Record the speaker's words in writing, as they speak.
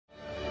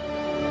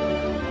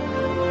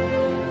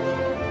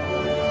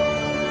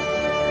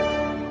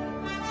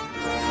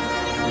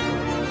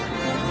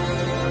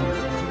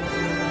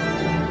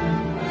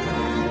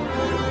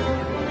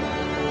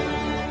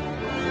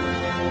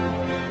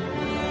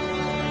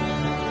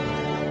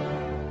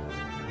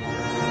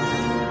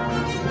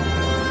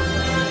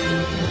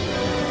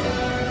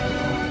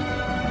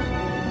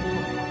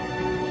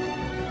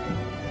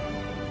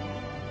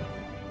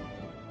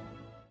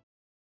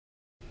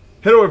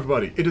Hello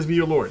everybody, it is me,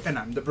 your Lord. And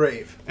I'm the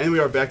Brave. And we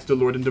are back to the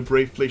Lord and the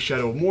Brave play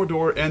Shadow of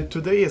Mordor, and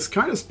today is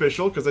kind of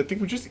special because I think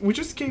we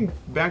just came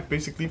back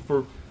basically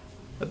for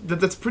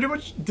that's pretty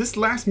much this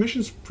last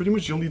mission is pretty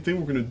much the only thing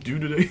we're gonna do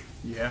today.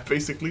 Yeah.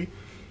 Basically.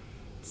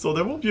 So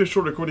there will be a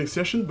short recording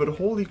session, but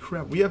holy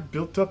crap, we have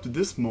built up to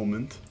this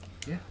moment.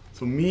 Yeah.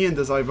 So me and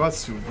the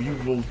Zaibatsu, we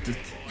will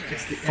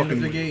It's the end of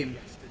the game.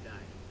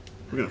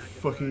 We're gonna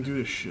fucking do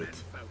this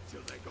shit.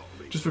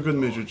 Just for good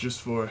measure, just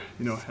for,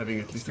 you know,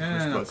 having at least a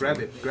first No, grab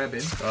it, grab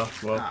it.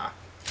 Well. Ah.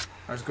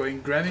 I was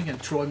going grabbing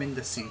and throw him in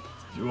the sea.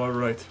 You are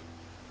right.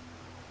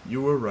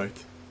 You were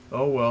right.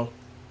 Oh well.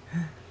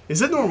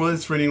 Is it normal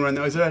it's raining right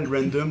now? Is it at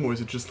random, or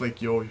is it just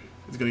like, yo,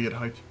 it's gonna get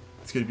hyped?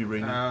 It's gonna be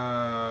raining.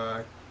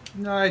 No,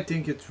 I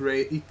think it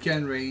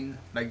can rain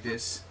like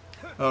this.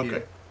 Okay.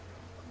 Here.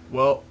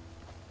 Well,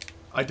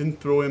 I didn't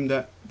throw him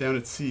down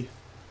at sea.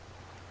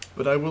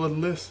 But I will at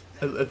least.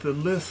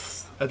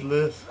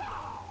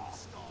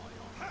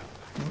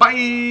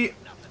 Bye!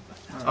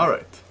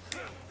 Alright.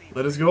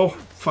 Let us go.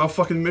 Final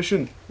fucking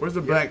mission. Where's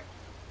the bag?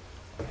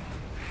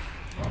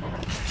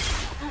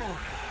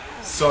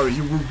 Sorry,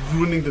 you were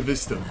ruining the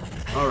vista.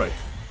 Alright.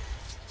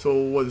 So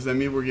what does that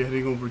mean? We're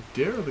heading over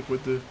there? Like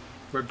with the...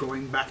 We're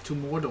going back to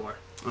Mordor.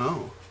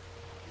 Oh.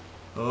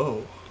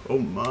 Oh. Oh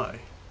my.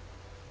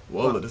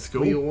 Well, let us go.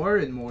 We were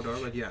in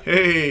Mordor, but yeah.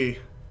 Hey!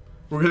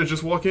 We're gonna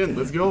just walk in.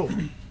 Let's go.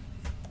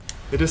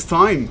 It is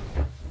time.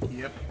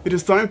 Yep. It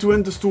is time to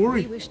end the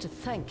story. We wish to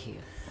thank you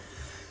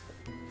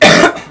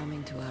for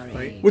coming to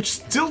our aid. Which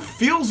still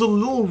feels a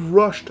little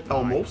rushed,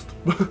 almost.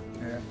 Yeah.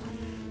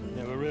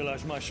 Never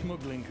realized my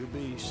smuggling could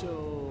be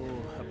so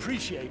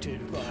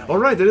appreciated by...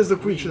 Alright, that is the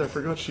queen. Shit, I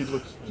forgot she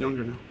looks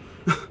younger now.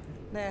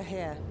 They're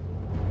here.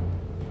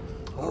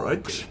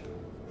 Alright.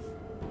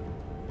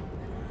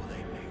 They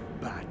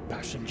make bad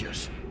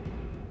passengers.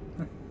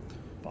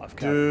 But I've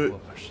Dude, carried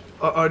worse.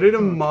 are they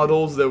the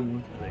models that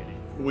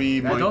we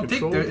I might don't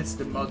control? think it's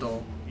the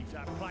model. Keep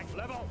that plank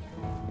level.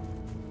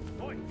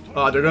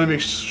 They're gonna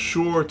make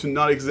sure to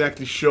not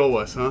exactly show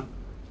us, huh?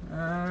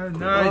 No,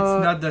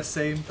 it's not the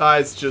same.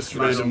 It's just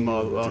random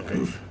model.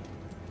 Okay.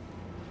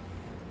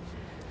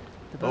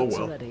 The boats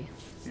well. are ready.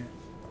 Yeah.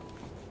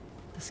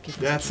 The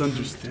skipper's That's taken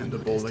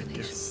understandable, to I our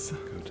guess.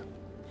 Good.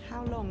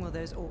 How long will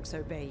those orcs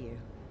obey you?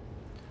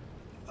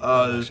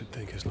 I should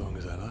think as long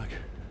as I like.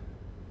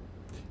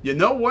 You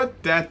know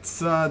what?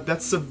 That's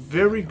a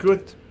very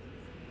good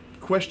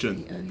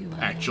question, We owe you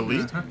our actually.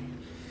 Well,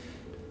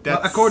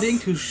 That's... according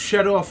to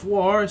Shadow of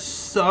War,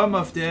 some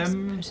of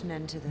them Put an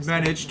end to this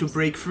managed to madness.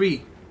 break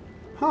free.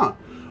 Huh.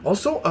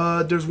 Also,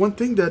 there's one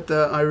thing that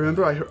I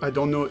remember. I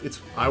don't know.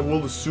 I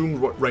will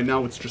assume right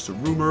now it's just a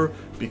rumor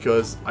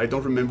because I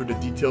don't remember the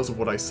details of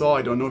what I saw.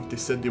 I don't know if they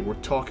said they were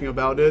talking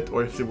about it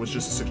or if it was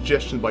just a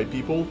suggestion by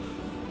people.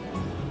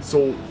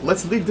 So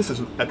let's leave this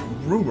at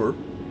rumor.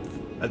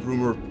 At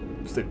rumor.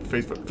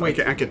 Facebook. Wait.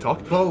 I can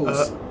talk.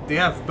 Bows. They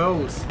have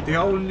bows. They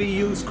only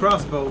use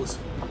crossbows,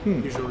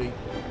 usually.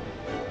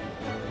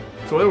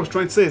 So what I was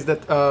trying to say is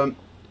that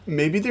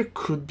maybe there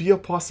could be a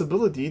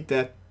possibility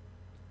that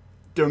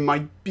there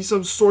might be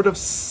some sort of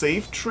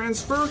safe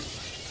transfer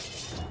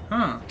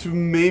to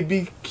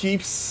maybe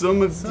keep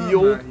some of the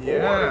old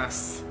yeah.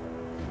 orcs.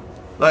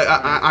 Like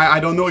I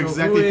don't know So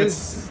exactly who if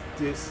is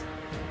this?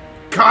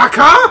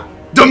 Kaka,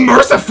 the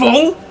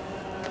Merciful.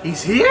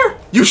 He's here?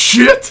 You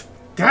shit!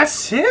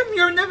 That's him,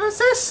 your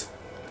nemesis?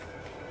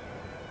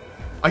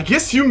 I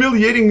guess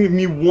humiliating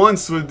me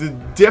once would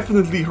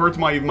definitely hurt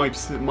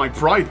my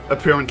pride.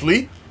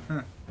 Apparently.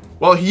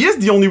 Well, he is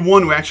the only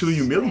one who actually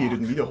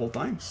humiliated me the whole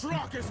time.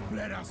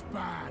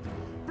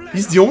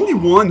 He's the only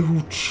one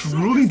who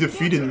truly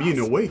defeated me in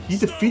a way. He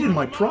defeated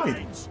my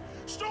pride.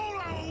 Stole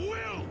our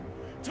will,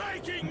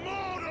 taking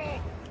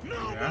Mordor. No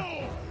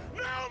more,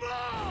 no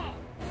more.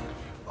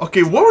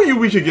 Okay, what were you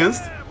weak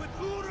against? With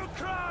Uruk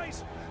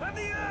cries and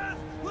the earth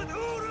with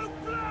Uruk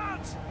blood.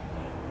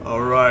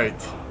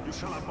 Alright. You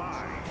shall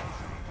abide.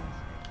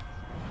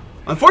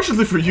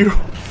 Unfortunately for you,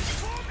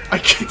 I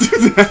can't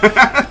do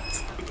that.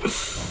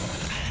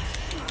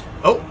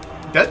 Oh,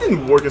 that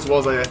didn't work as well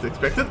as I had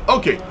expected.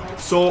 Okay,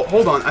 so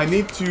hold on. I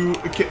need to...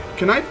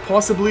 Can I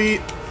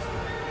possibly...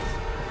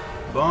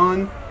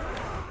 Bon...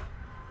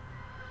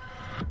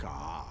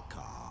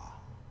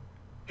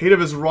 Hate of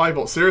his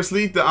rival.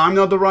 Seriously? I'm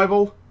not the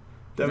rival?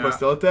 Damage by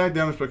stealth attack,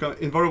 damage by...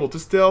 Invulnerable to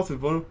stealth,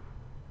 invulnerable...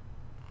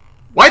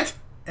 What?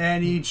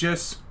 And he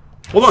just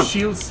Hold on.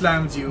 shield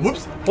slams you.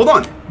 Whoops. Hold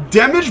on.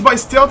 Damage by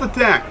stealth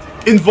attack.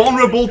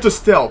 Invulnerable to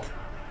stealth.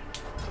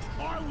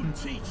 I will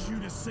teach you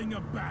to sing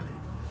a ballad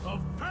of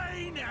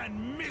pain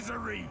and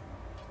misery.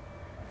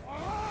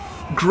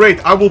 Great.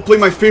 I will play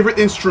my favorite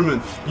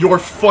instrument. Your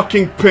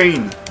fucking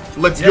pain.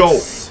 Let's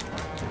Yes. go.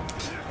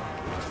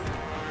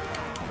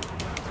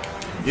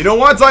 You know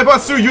what,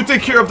 Zaibatsu? You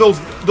take care of those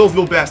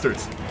little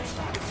bastards.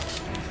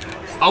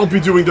 I'll be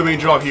doing the main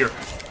job here.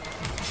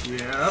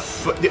 Yep.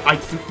 But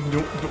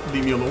don't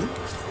leave me alone.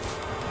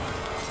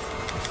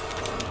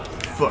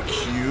 Fuck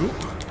you.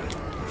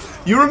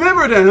 You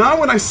remember that, huh?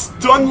 When I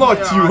stun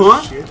locked you,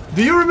 huh? Shit.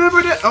 Do you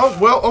remember that? Oh,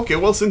 well, okay,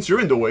 well, since you're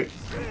in the way.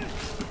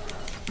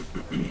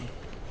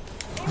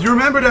 Do you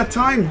remember that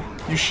time,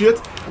 you shit?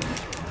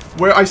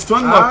 Where I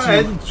stun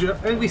locked you?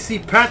 And we see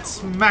Pat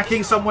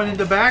smacking someone in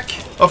the back.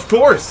 Of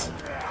course!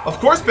 Of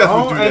course Beth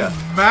would do and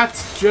that.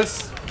 Matt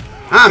just...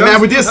 Ah,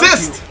 man, with the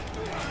assist!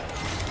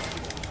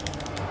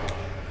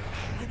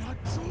 We're not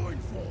join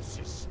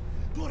forces,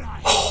 but our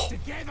heads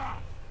together.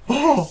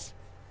 Oh!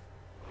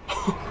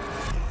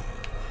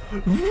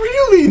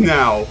 Really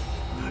now?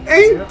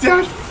 Ain't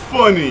that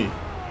funny?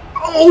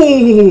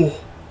 Oh!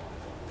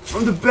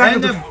 From the back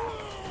of the...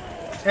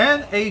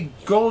 And a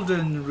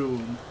golden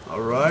rune.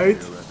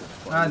 Alright.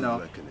 I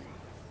know.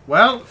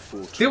 Well,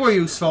 they were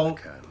useful.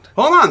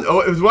 Hold on.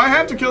 Oh, do I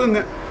have to kill him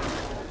now?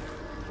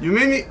 You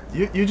made me...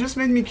 You just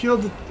made me kill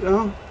the...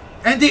 Oh.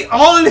 And they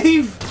all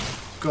leave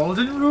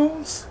golden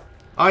runes?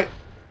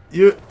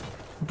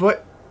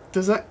 But...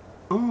 Does that...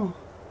 Oh.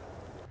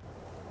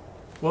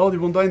 Well,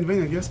 you won't die in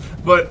vain, I guess.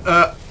 But,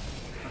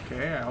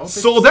 Okay, I hope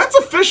so that's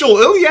official.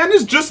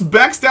 Iliana's just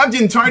backstabbed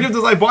the entirety of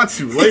the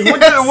Zaibatsu. Like,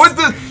 what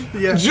the...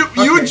 Yeah.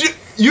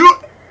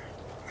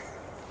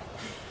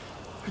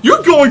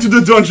 You're going to the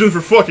dungeon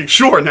for fucking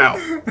sure now.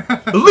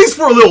 At least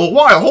for a little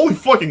while. Holy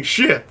fucking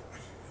shit.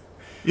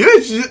 Yeah,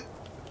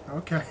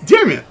 Okay.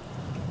 damn it.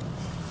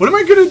 What am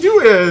I gonna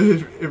do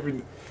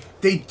every...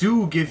 They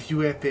do give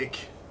you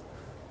epic.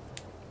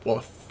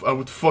 Well, I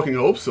would fucking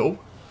hope so.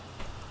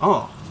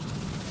 Oh.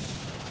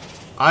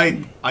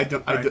 I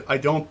don't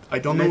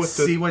know what Let's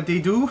to... see what they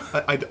do.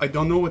 I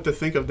don't know what to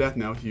think of that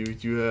now,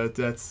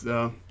 that's,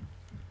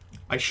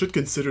 I should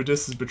consider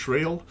this as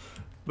betrayal.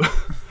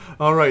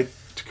 Alright,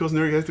 to cause an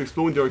area has to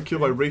explode, they are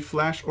killed by Wraith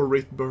Flash or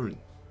Wraith Burn.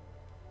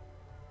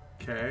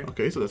 Okay.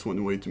 Okay, so that's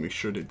one way to make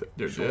sure they're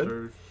dead.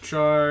 Shoulder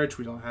charge,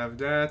 we don't have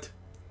that.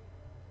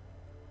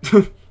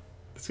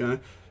 It's gonna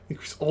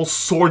increase all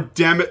sword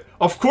damage.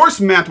 Of course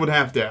Matt would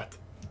have that!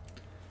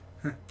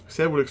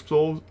 Said would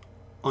explode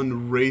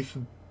on Wraith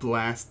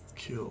Blast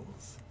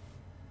kills.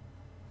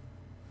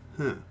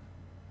 Huh.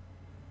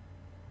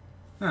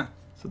 Huh.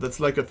 So that's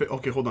like a...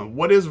 Okay, hold on.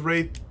 What is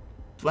Wraith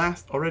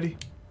Blast already?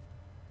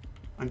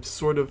 I'm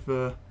sort of...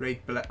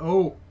 Raid Blast.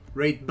 Oh!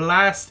 Raid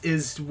Blast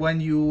is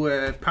when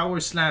you power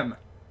slam.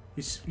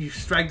 You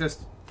strike the...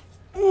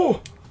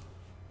 Oh!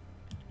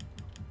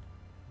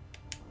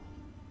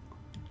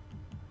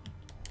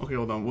 Okay,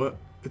 hold on. What?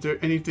 Is there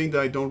anything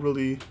that I don't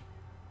really...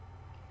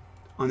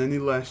 On any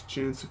last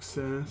chance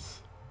success?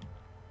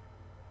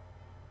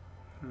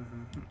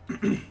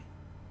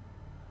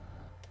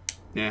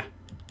 Yeah.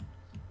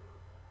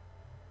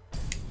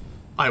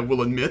 I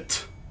will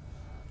admit,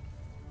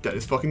 that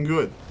is fucking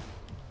good.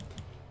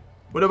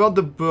 What about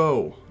the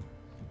bow?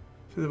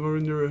 Say the bow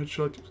under a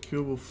headshot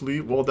kill will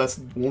flee. Well, that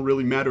won't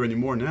really matter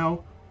anymore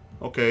now.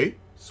 Okay.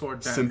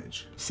 Sword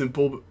damage.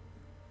 Simple.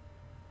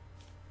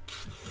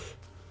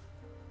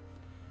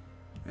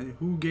 And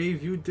who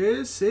gave you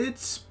this?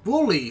 It's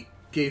Bully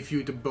gave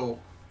you the bow.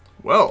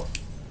 Well.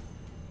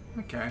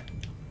 Okay.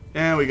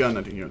 And we got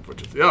nothing here,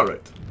 unfortunately.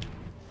 Alright.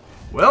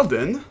 Well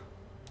then,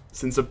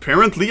 since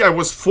apparently I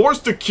was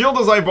forced to kill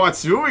the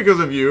Zaibatsu because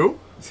of you,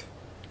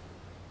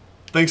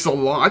 thanks a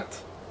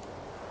lot,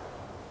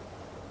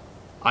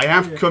 I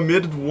have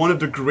committed one of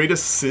the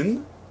greatest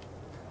sin.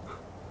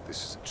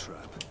 This is a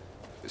trap.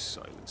 This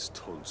silence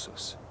taunts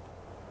us.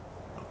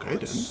 Okay What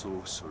then.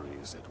 sorcery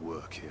is at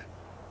work here?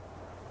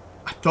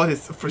 I thought it,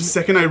 for a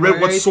second I read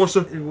what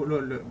sorcerer...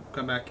 Look,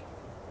 come back.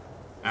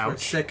 For a Ouch.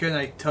 second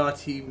I thought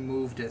he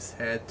moved his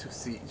head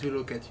to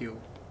look at you.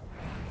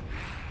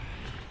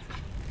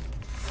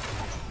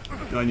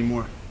 Not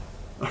anymore.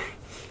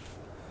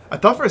 I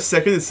thought for a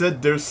second it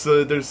said there's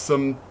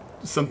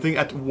something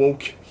at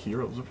woke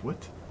here. I was like,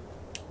 what?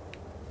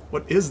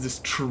 What is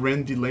this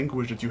trendy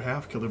language that you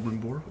have, Killer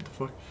Brimbor? What the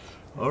fuck?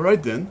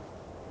 Alright then.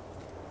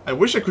 I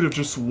wish I could have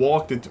just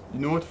walked into... You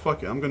know what?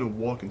 Fuck it. I'm gonna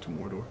walk into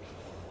Mordor.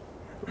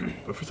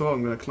 But first of all,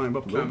 I'm gonna climb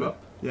up a little bit.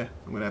 Yeah,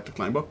 I'm gonna have to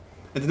climb up.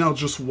 And then I'll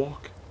just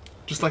walk.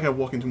 Just like I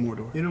walk into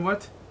Mordor. You know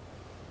what?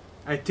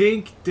 I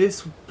think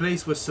this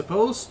place was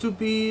supposed to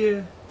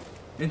be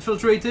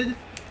infiltrated,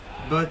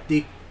 but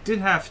they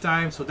didn't have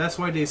time, so that's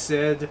why they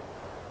said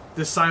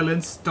the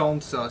silence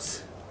taunts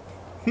us.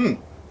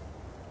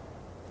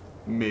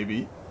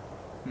 Maybe.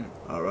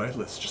 Alright,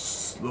 let's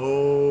just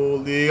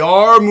slowly...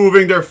 are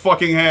moving their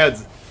fucking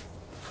heads!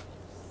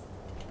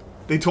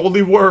 They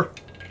totally were.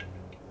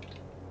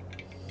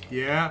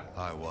 Yeah.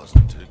 I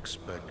wasn't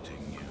expecting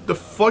you. The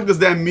fuck does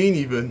that mean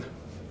even?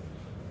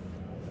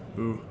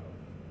 Ooh.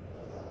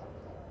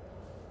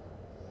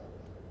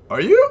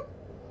 Are you?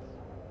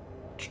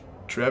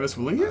 Travis I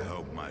Willingham?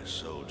 hope my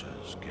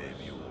soldiers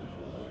gave you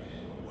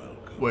a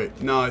welcome.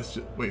 Wait, no, it's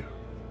just... Wait.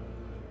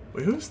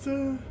 Wait, who's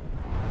the...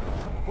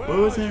 What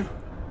was it?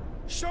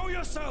 Show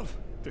yourself!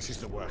 This is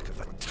the work of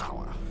the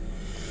tower.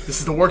 This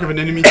is the work of an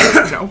enemy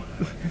tower.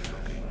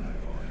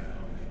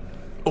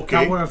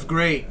 Okay. Tower of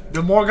Grey.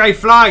 The more guy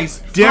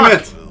flies. Damn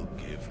Fuck. it! Will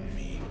give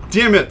me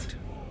Damn it!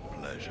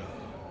 pleasure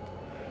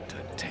to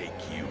take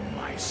you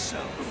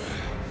myself.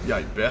 Yeah,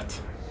 I bet.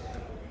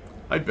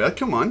 I bet,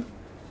 come on.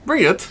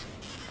 Bring it!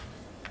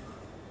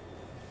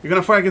 You're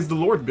gonna fight against the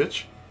Lord,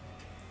 bitch.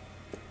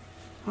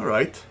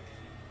 Alright.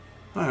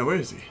 Alright, where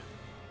is he?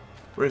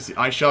 Where is he?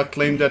 I shall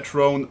claim that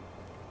throne.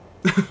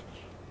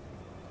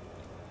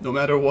 No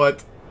matter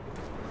what.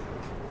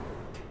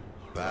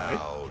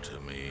 Bow to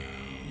me.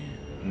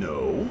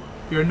 No.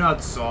 You're not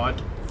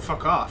Zod.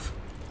 Fuck off.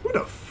 Who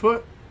the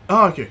fuck?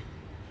 Oh, okay.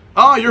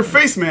 Ah, your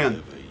face,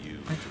 man!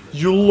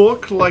 You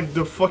look like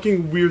the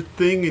fucking weird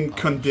thing in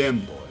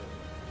Condemned.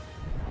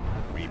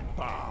 We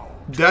bow.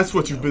 That's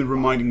what you've been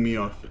reminding me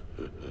of.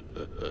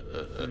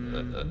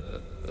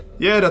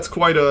 Yeah, that's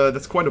quite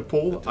a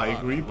pull. I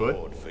agree, but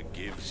Lord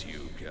forgives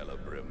you,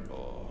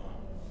 Celebrimbor.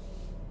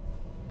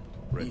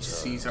 He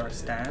sees our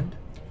stand.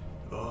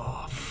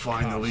 oh,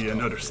 finally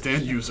another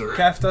stand user.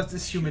 Cast out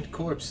this human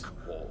corpse.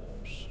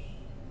 Corpse.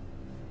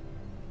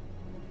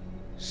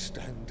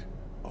 Stand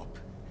up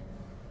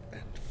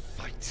and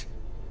fight.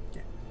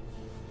 Yeah.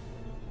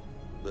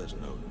 There's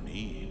no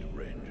need,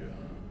 Ranger.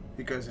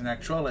 Because in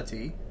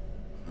actuality...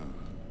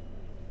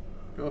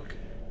 Look.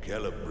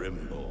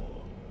 Celebrimbor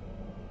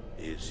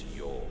is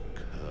your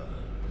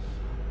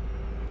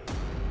curse.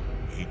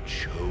 He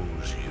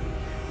chose you.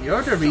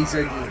 You're the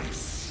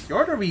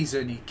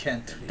reason you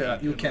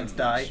can't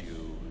die.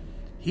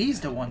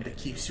 He's the one that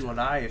keeps you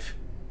alive.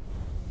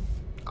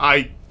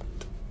 I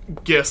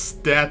guess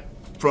that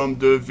from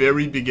the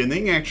very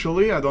beginning,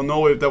 actually. I don't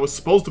know if that was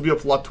supposed to be a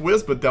plot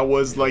twist, but that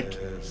was like...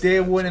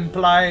 They were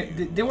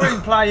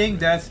implying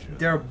that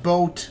they're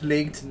both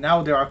linked.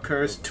 Now they are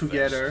cursed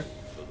together.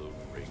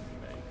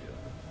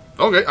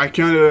 Okay, I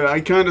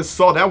kinda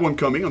saw that one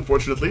coming,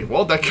 unfortunately.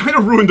 Well, that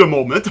kinda ruined the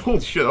moment. Holy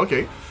shit,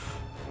 okay.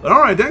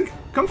 Alright then,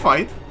 come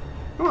fight.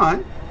 Come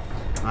on.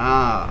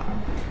 Ah.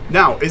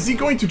 Now, is he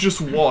going to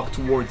just walk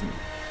towards me?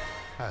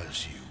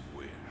 As you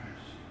wish.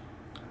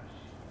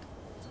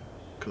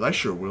 Cause I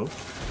sure will.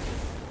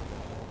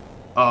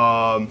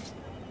 What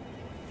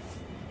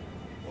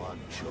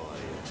joy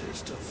it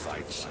is to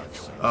fight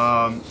such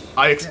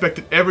I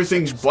expected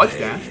everything but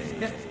that.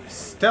 Yeah.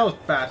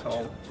 Stealth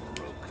battle.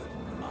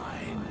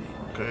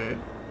 Okay.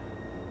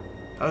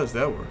 How does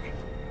that work?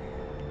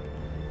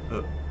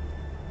 No.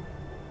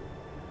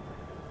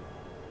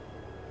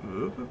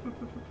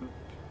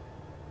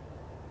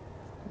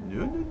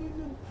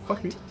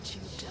 Fuck me.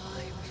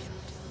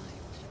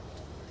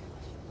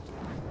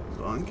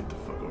 Hold on, get the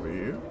fuck over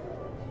here.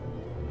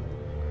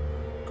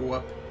 Go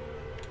up.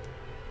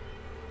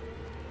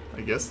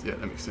 I guess, yeah,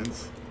 that makes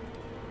sense.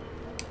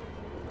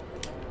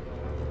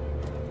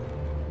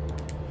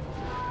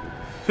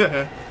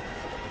 Heh.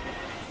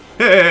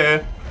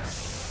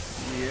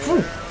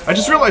 Phew. I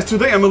just realized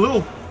today I'm a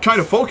little kind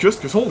of focused,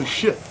 because holy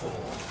shit.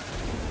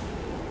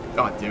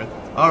 God damn it.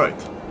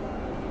 Alright.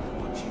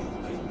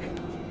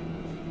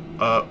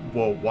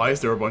 Well, why is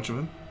there a bunch of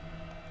them?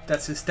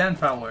 That's his stand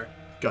power.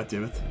 God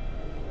damn it.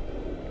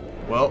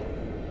 Well.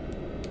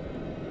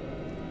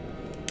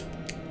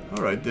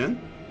 Alright then.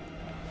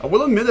 I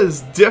will admit that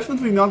it's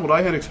definitely not what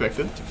I had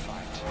expected.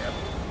 Yep.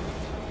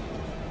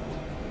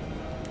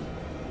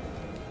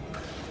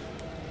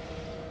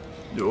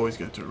 You're always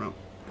gonna turn around.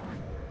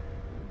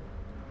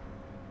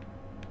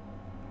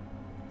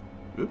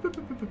 Maybe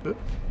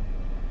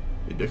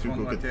I This could one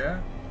go right get.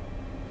 there.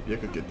 Maybe I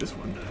could get this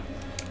one.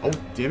 Oh,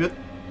 damn it.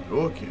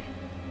 Okay.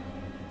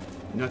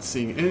 Not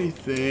seeing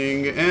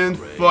anything. And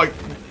fuck.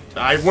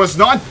 I was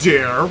not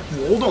there.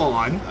 Hold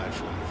on.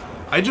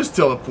 I just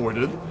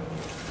teleported.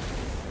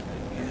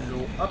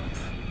 Go up.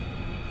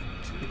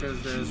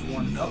 Because there's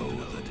one up.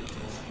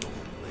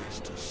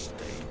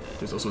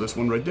 There's also this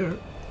one right there.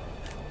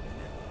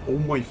 Oh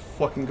my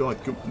fucking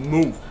god. Go,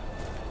 move.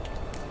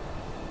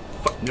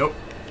 Fuck. Nope.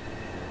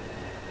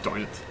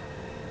 Darn it.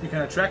 You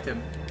can attract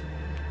him.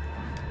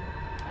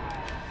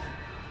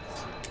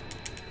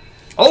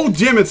 Oh,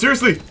 damn it.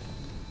 Seriously.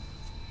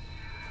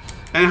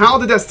 And how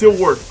did that still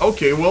work?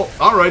 Okay, well,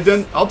 alright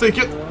then. I'll take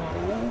it.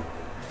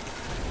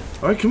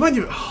 Alright, come on,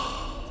 you.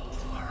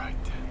 Alright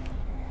then.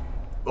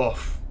 Oh,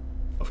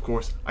 of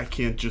course. I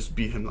can't just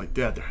beat him like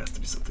that. There has to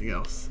be something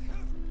else.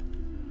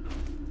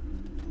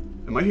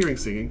 Am I hearing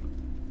singing?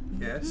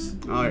 Yes.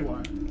 Alright.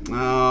 You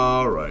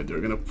are. Alright, they're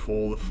gonna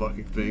pull the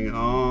fucking thing.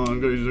 Oh,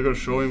 they're gonna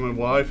show him my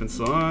wife and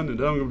son, and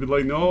then I'm gonna be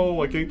like,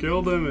 no, I can't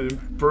kill them.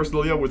 And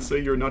personally, I would say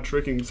you're not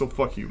tricking, so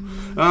fuck you.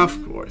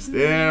 Of course,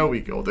 there we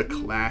go, the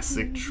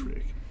classic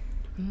trick.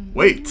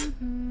 Wait,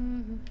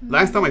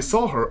 last time I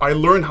saw her, I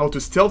learned how to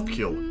stealth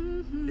kill.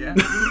 Yeah.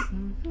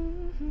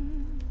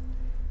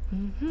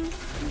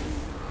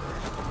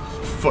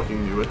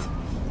 Fucking knew it.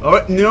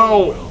 Alright,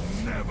 no.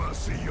 never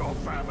see your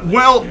family.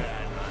 Well,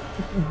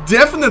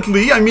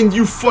 definitely. I mean,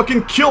 you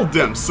fucking killed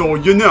them, so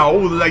you know,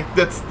 like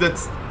that's. That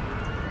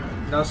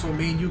also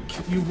mean you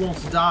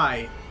won't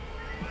die.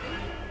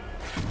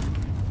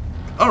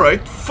 All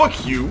right,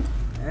 fuck you.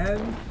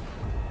 And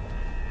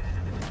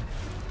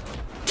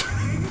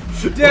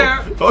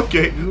there.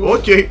 Okay,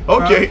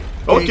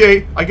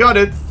 okay. I got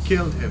it.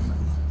 Killed him.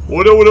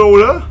 What?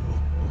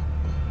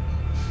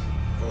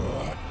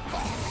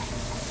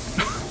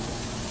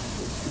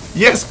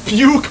 Yes,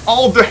 puke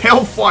all the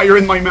hellfire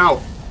in my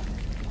mouth.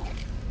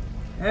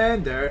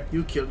 And there,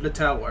 you killed the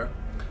tower.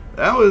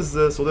 That was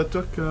so that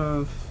took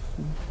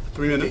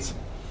 3 minutes.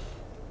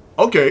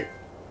 Okay.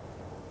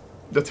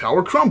 The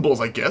tower crumbles,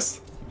 I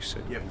guess. You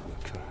said Yep. you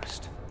were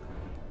cursed.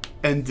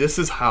 And this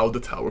is how the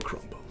tower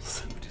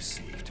crumbles. You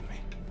deceived me.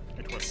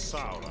 It was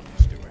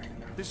Sauron's doing.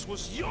 This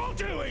was your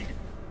doing!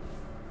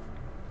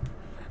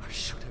 I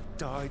should have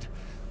died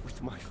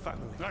with my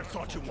family. I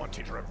thought you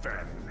wanted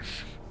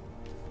revenge.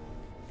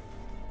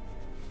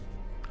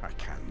 I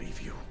can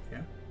leave you,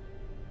 Yeah.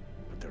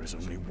 but there is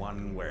only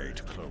one way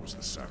to close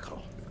the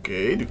circle.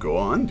 Okay, do go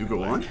on, do go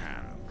My on.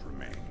 hand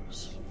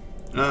remains.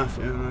 Ah,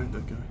 yeah, right,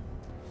 that guy.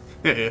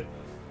 Yeah, yeah.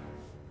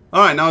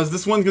 Alright, now is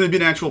this one gonna be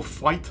an actual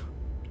fight?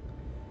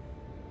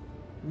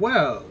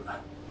 Well,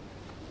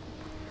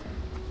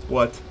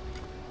 What?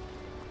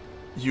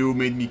 You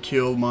made me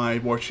kill my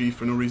war chief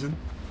for no reason?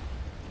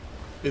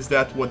 Is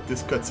that what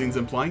this cutscene's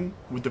implying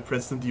with the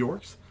president of the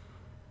orcs?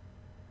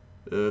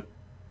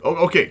 Oh,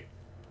 okay.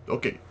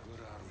 Okay.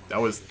 That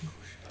was...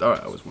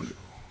 Alright, I was wondering.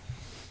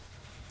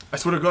 I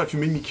swear to God, if you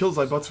made me kill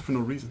Zaibatsu for no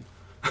reason.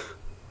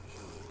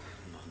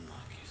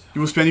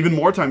 You will spend even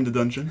more time in the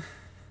dungeon.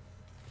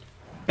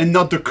 And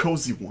not the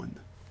cozy one.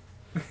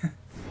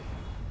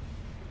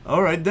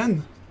 Alright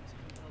then.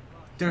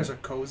 there's a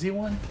cozy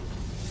one.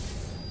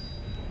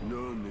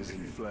 None is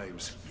in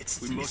flames. It's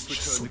We must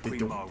just so return to they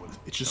Queen don't. Marwen.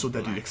 It's just so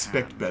that you'd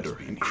expect better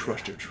and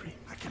crush their dream.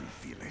 I can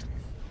feel it.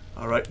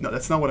 Alright, no,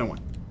 that's not what I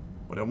want.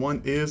 What I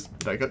want is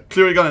that I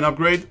clearly got an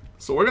upgrade.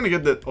 So we're gonna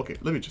get that. Okay,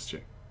 let me just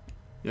check.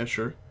 Yeah,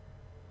 sure.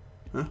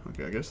 Huh?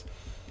 Okay, I guess.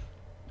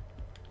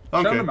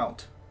 Okay. Shower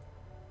mount.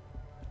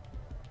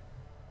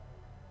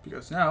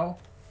 Because now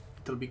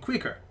it'll be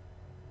quicker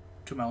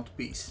to mount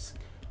beasts.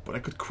 But I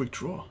could quick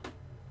draw.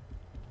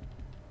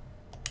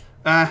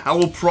 I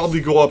will probably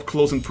go up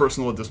close and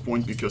personal at this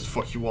point because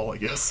fuck you all, I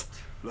guess.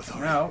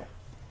 Now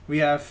we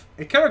have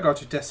a Karagor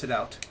to test it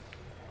out.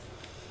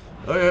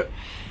 Okay.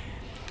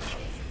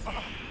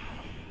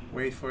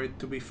 Wait for it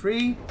to be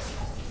free,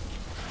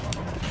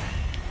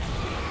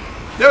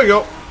 There we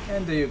go.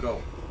 and there you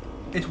go.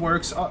 It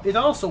works. It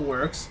also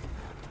works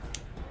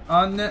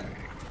on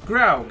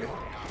Graug.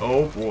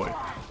 Oh boy.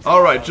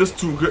 Alright, just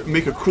to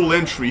make a cool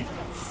entry.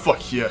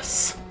 Fuck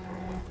yes.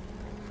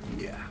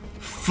 Yeah.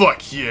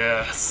 Fuck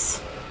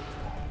yes.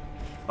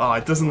 Ah,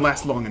 it doesn't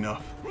last long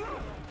enough.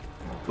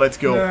 Let's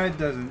go. No, it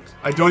doesn't.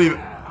 I don't even...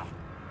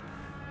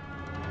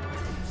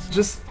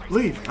 Just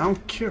leave. I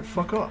don't care.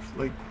 Fuck off.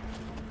 Like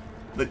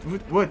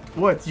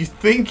what? You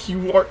think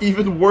you are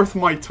even worth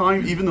my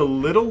time even a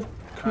little?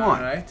 Come on.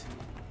 Alright.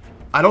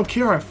 I don't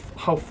care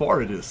how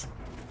far it is.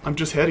 I'm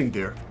just heading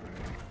there.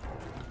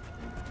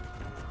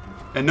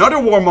 Another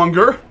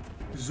warmonger?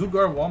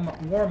 Zugar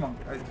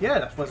Warmonger. Yeah,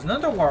 that was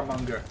another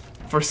Warmonger.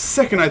 For a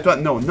second I thought,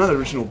 no, not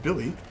original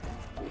Billy.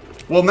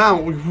 Well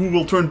now, we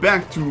will turn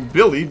back to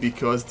Billy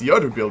because the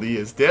other Billy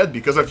is dead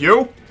because of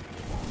you.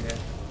 Yeah.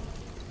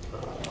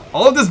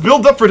 All of this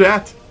build up for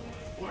that.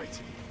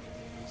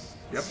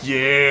 Yep.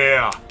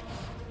 Yeah.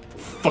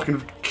 Fucking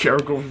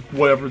Karagor,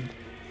 whatever.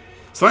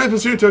 Science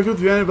pursuit took you to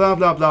the end, blah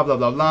blah blah blah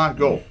blah blah.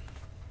 Go.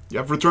 You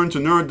have returned to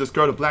Nerd. This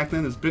card of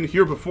Blackland has been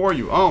here before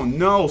you. Oh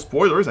no,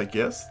 spoilers, I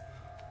guess.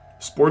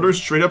 Spoilers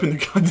straight up in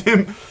the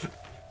goddamn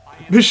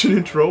mission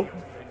intro.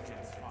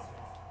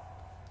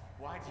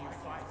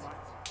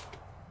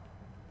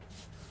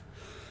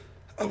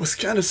 I was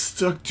kind of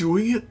stuck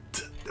doing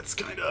it. That's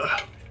kind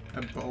of...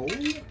 A bow?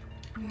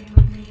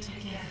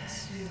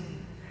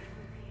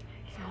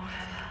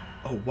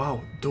 Oh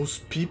wow, those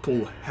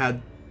people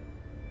had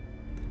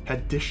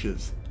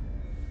dishes.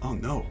 Oh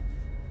no.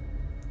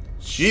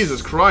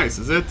 Jesus Christ,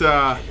 is it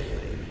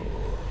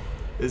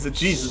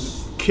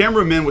Jesus?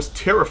 Cameraman was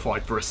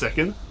terrified for a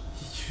second.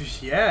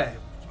 Yeah.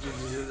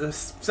 The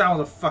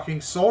sound of fucking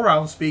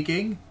Sauron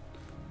speaking.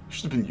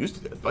 Should have been used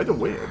to that. By the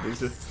way,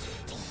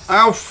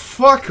 oh,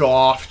 fuck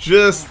off.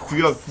 Just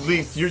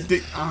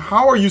leave.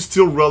 How are you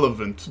still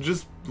relevant?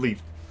 Just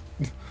leave.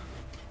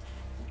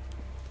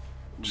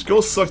 Just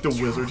go suck the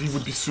wizard. He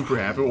would be super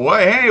happy.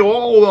 Why? Hey,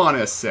 hold on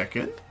a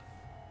second.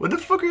 What the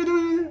fuck are you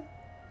doing?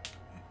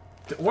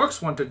 The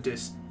orcs wanted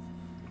this.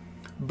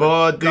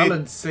 But they...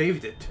 Galan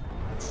saved it.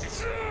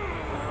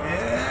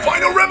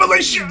 Final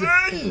revelation!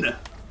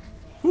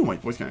 Ooh, my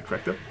voice kind of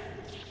cracked up.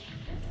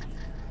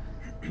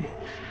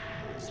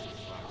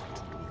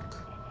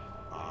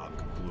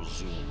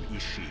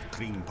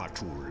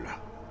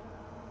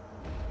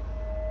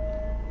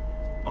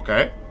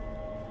 Okay.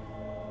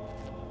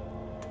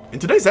 In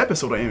today's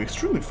episode, I am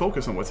extremely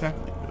focused on what's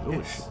happening.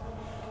 Holy shit.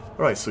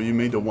 Alright, so you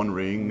made the One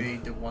Ring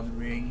Made the One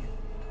Ring.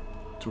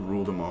 to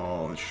rule them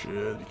all and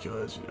shit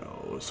because, you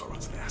know,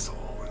 Sauron's an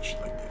asshole and shit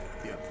like that.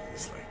 Yeah,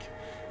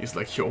 he's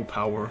like, yo,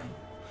 power.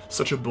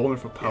 Such a boner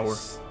for power.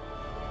 Yes.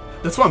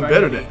 That's why I'm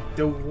better than...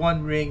 The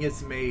One Ring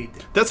is made.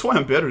 That's why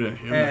I'm better than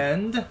him.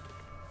 And...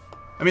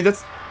 I mean,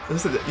 that's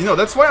you know,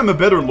 that's why I'm a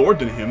better lord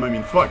than him. I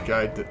mean, fuck,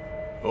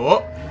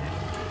 oh.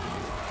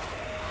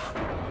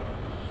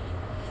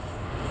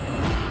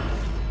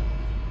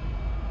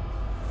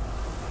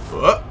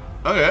 Oh,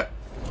 okay.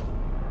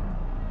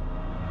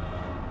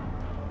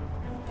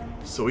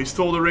 So he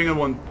stole the ring at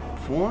one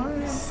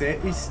point?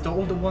 Said he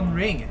stole the One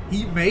Ring.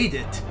 He made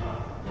it.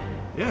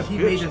 Yeah, He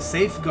bitch. made a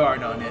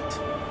safeguard on it.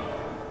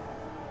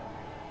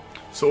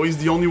 So he's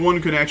the only one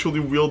who can actually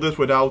wield it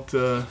without...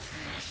 Well,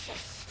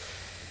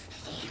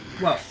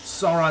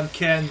 Sauron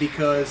can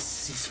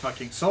because he's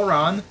fucking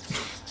Sauron.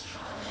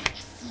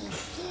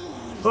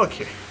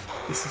 Okay.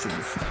 This is a...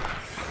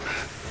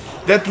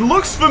 That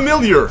looks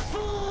familiar!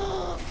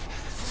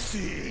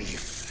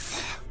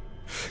 Thief!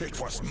 It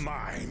was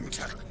mine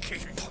to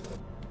keep.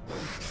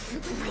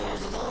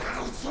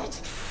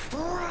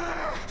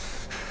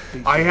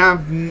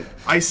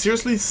 I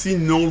seriously see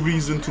no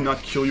reason to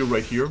not kill you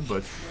right here,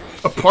 but...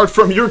 Apart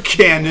from your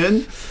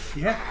cannon...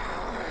 Yeah.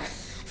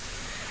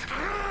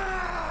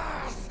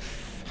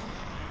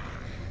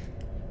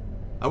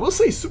 I will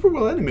say, super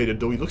well animated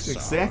though. He looks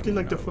exactly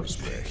like the fucking...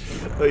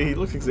 he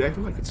looks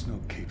exactly like it. Let's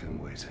not keep him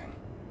waiting.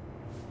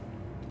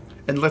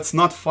 And let's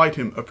not fight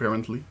him,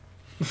 apparently.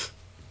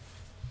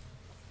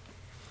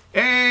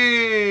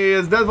 Hey,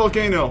 it's that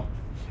volcano.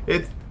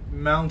 It...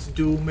 Mount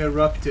Doom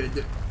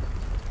erupted.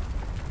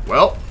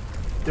 Well...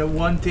 The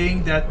one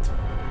thing that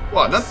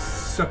What? Not...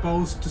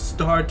 supposed to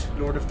start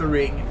Lord of the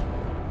Ring.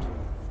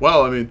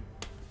 Well, I mean...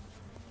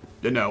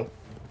 You know.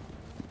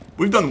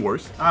 We've done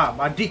worse. Ah,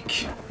 my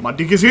dick. My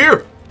dick is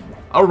here!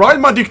 I'll ride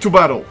my dick to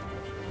battle!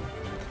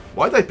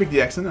 Why did I pick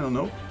the accent? I don't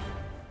know.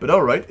 But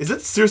alright. Is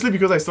it seriously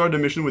because I started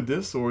the mission with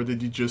this? Or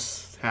did you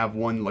just have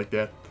one like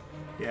that?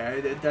 Yeah,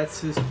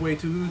 that's his way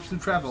to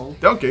travel.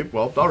 Okay,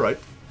 well, alright.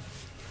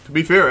 To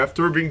be fair,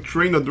 after being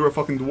trained under a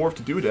fucking dwarf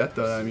to do that,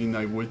 I mean,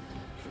 I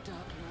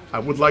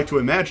would like to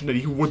imagine that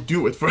he would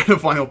do it for the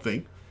final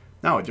thing.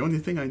 Now, the only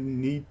thing I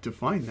need to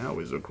find now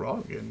is a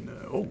grog, and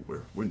oh,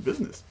 we're in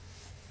business.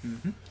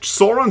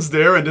 Sauron's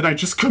there, and then I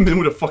just come in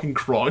with a fucking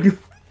grog.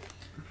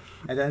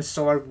 And then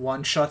Sauron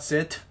one-shots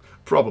it.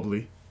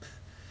 Probably.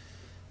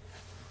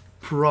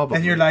 Probably.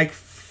 And you're like,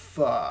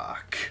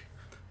 fuck.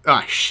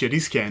 Ah, shit,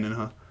 he's canon,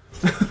 huh?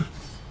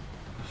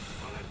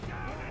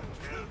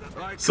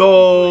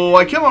 So,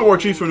 I killed my war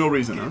chiefs for no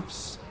reason, huh?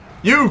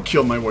 You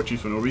killed my war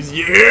chiefs for no reason.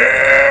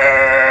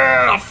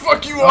 Yeah!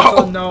 Fuck you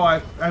Also, all! no,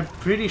 I'm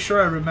pretty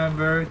sure I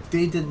remember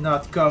they did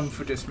not come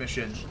for this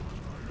mission.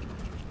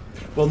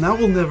 Well, now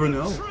we'll never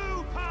know.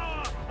 True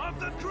power of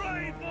the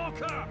Grave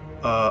Walker!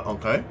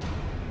 Okay.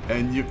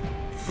 And you...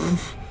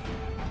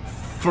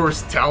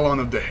 First Talon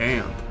of the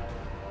Hand.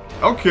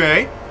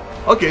 Okay.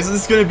 Okay, so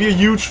this is gonna be a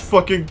huge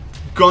fucking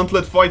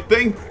gauntlet fight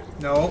thing?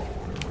 No,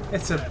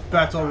 it's a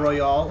battle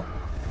royale.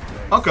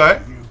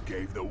 Okay. You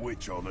gave the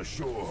witch on the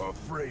shore her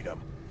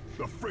freedom.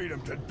 The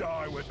freedom to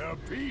die with her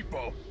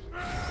people.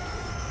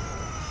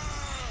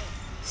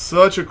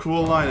 Such a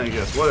cool line, I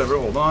guess. Whatever,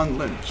 hold on.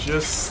 Let me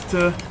just...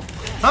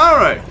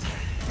 Alright.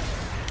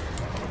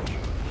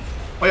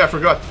 Oh yeah, I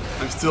forgot.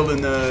 I'm still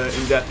in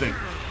that thing.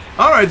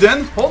 Alright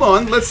then, hold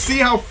on. Let's see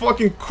how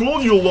fucking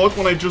cool you look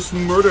when I just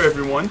murder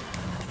everyone.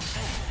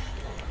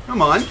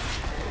 Come on.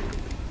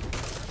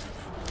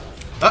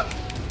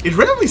 It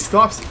rarely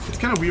stops. It's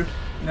kind of weird.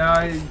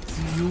 Now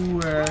you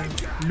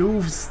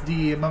lose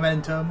the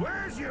momentum.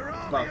 Where's your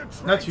army Well,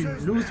 of not you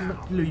traitors?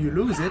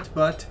 lose it,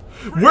 but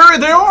Where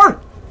they are?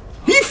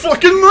 He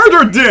fucking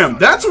murdered them!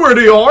 That's where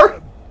they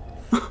are!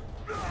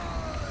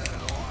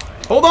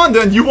 Hold on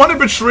then, you want to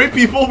betray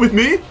people with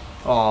me?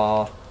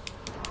 Aw.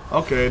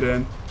 Okay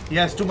then. he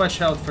has too much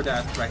health for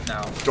that right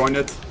now. Join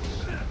it.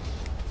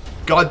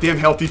 Goddamn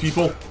healthy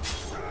people.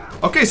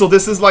 Okay, so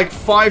this is like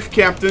 5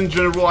 captain,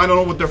 general, I don't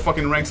know what their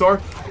fucking ranks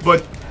are,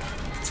 but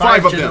it's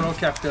 5 of general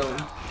them.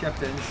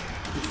 captains.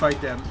 You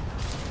fight them.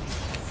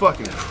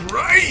 Fucking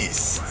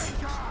Christ!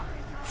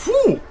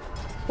 Whew!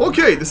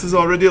 Okay, this is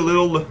already a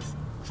little...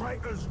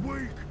 Traitors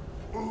weak,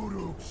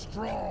 Uruk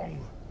strong.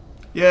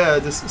 Yeah,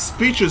 this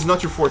speech is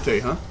not your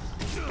forte, huh?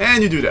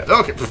 And you do that.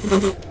 Okay.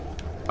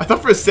 I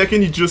thought for a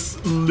second you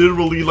just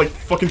literally, like,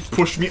 fucking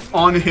pushed me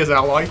on his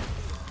ally.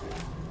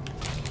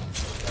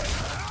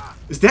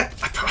 Is that...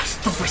 I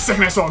thought for a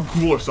second I saw a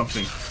ghoul or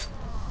something.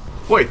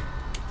 Wait.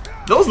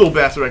 Those little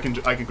bastard I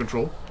can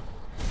control.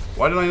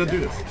 Why did I not do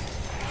this?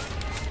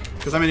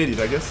 Because I'm an idiot,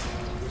 I guess.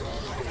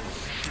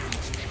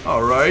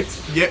 Alright.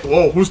 Yeah.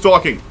 Whoa, who's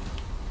talking?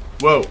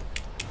 Whoa.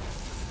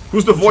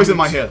 Who's the voice in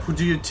my head? Who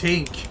do you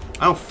think?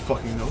 I don't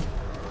fucking know.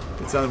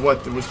 It sounded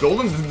what? It was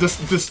Golem?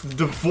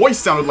 The voice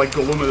sounded like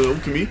Golem a little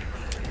to me.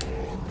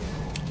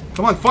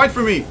 Come on, fight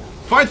for me!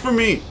 Fight for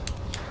me!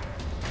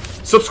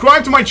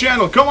 Subscribe to my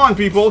channel! Come on,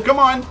 people! Come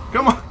on!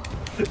 Come on!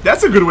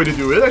 That's a good way to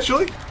do it,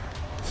 actually.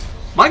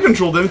 Mind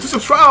control them to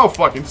subscribe. Oh,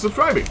 fucking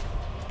subscribing.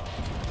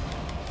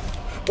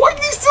 Why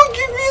do they still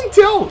give me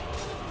intel?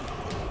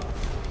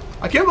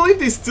 I can't believe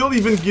they still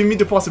even give me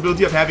the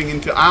possibility of having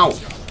intel. Ow!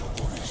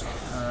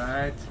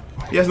 Alright.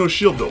 He has no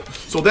shield though.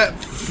 So that...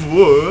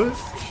 What?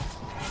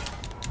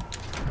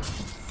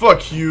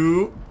 Fuck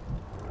you.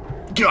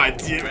 God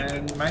damn it.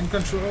 And mind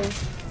control?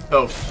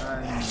 Oh.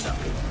 No.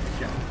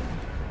 Yeah.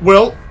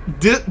 Well,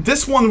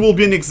 this one will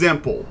be an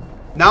example.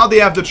 Now they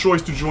have the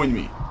choice to join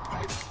me.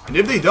 And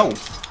if they don't...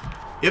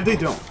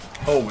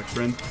 Oh, my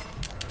friend.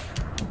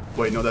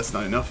 Wait, no, that's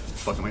not enough.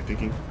 Fuck am I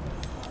thinking?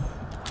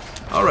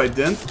 Alright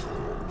then.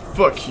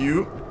 Fuck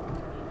you.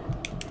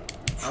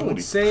 I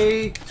would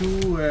say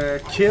to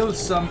kill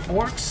some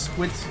orcs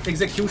with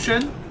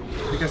execution,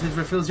 because it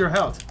refills your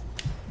health.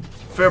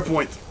 Fair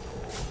point.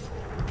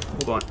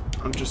 Hold on.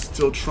 I'm just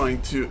still trying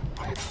to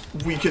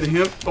weaken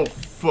him. Oh,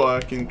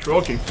 fucking...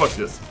 Okay, fuck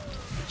this.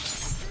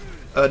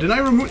 Did I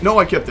remove... No,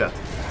 I kept that.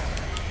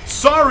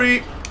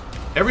 Sorry!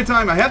 Every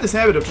time I have this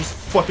habit of just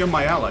fucking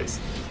my allies.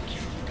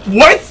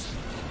 What?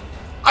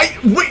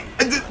 Wait!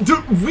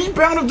 The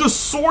rebound of the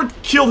sword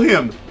killed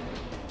him!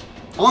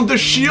 On the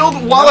shield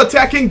while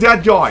attacking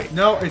that guy!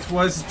 No, it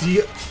was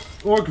the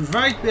orc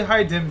right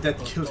behind him that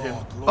killed him.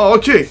 Oh,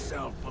 okay.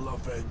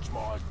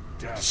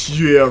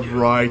 Yeah,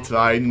 right.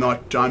 I'm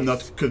not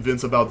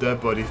convinced about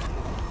that, buddy.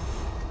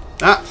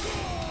 Ah,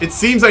 it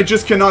seems I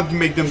just cannot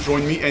make them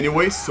join me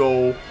anyway,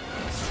 so...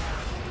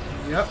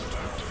 Yep.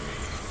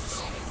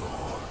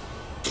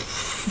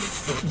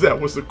 That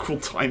was a cool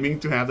timing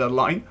to have that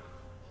line.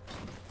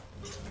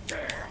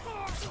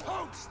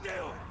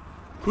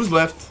 Who's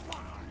left?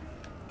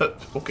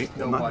 Okay,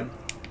 No not. one.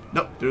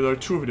 No, there are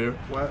two over there.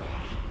 Well,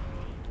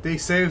 they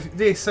served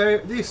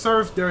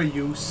their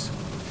use.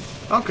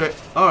 Okay.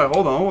 Alright,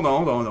 hold on.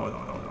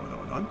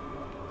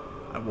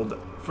 I will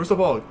first of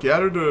all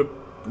gather the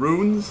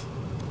runes.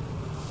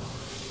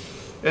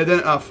 And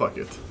then fuck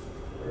it.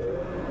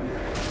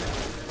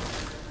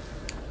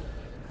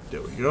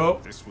 There we go.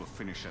 This will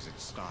finish as it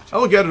started. I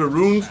will gather the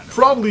runes,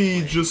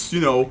 probably just, you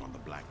know, On the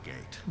Black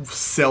Gate.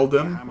 sell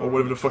them, or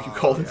whatever the fuck you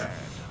call it.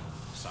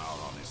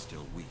 Sauron is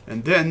still weak.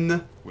 And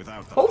then,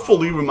 Without the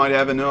hopefully we might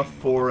have enough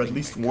for at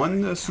least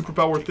one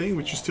superpower thing,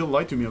 which you still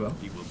lied to me about.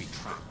 he will be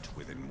trapped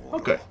within Mordor.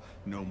 Okay.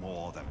 No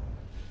more than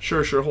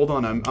Sure, hold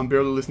on, I'm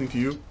barely listening to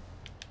you.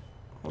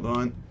 Hold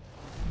on.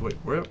 Wait,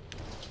 where?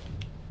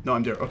 No,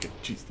 I'm there. Okay,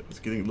 jeez, that was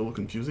getting a little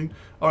confusing.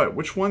 Alright,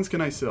 which ones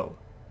can I sell?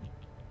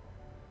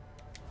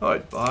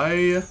 Alright,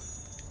 buy...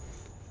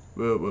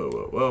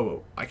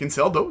 Whoa. I can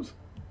sell those?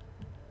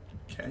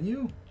 Can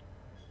you?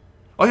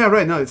 Oh yeah,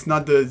 right, no, it's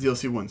not the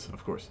DLC ones,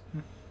 of course.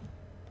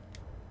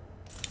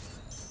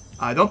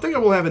 I don't think I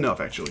will have enough,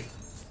 actually.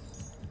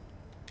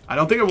 I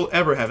don't think I will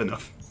ever have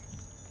enough.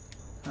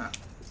 Huh.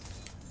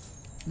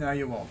 No,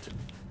 you won't.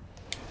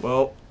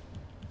 Well,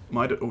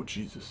 oh,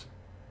 Jesus.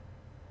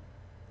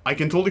 I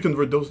can totally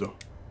convert those, though.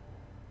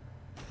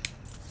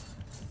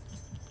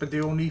 But they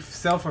only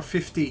sell for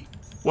 50.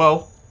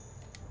 Well,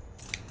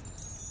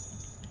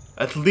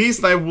 at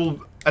least my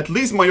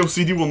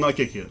OCD will not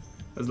kick in.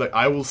 It's like,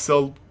 I will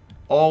sell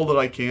all that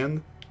I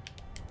can.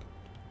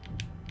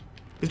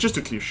 It's just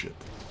to clear shit.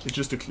 It's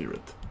just to clear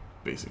it,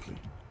 basically.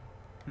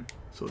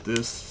 So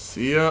this,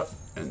 see ya,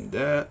 and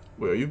that.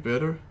 Wait, are you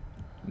better?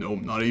 No,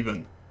 not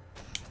even.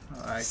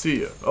 Alright.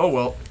 See ya. Oh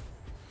well.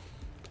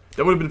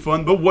 That would have been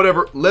fun, but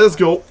whatever. Let's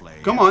go.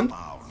 Come on.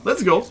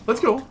 Let's go. Let's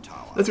go.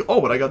 Let's go.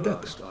 Oh, but I got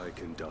that. Last I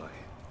can die.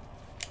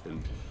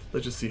 And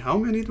Let's just see. How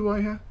many do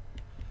I have?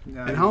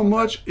 No, And you how won't.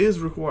 much is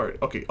required?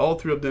 Okay, all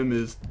three of them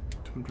is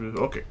 200.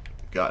 Okay,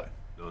 got it.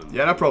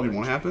 Yeah, that probably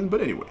won't happen,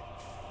 but anyway.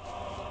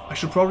 I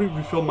should probably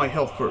refill my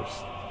health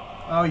first.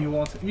 Oh, you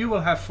won't. You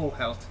will have full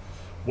health.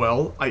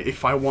 Well,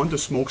 if I want to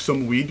smoke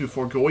some weed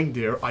before going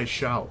there, I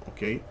shall,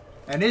 okay?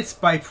 And it's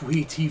pipe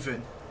wheat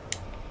even.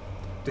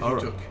 That you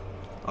Alright. took.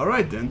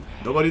 Alright then.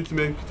 Nobody to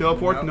make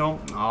teleport? No.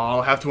 No.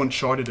 I'll have to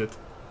Uncharted it.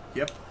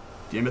 Yep.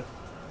 Damn it.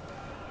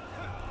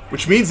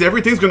 Which means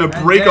everything's gonna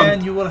And break then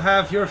on... you will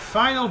have your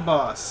final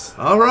boss.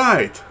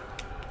 Alright.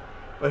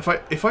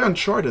 If I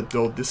Uncharted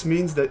though, this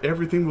means that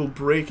everything will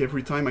break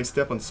every time I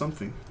step on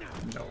something.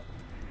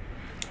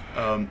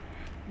 No.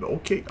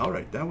 Okay,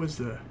 alright, that was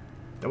a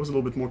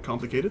little bit more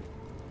complicated.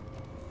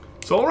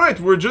 So alright,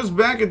 we're just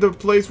back at the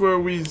place where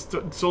we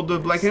so the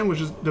Black Gate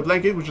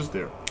was just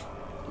there.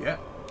 Yeah.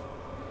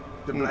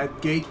 The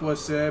Black Gate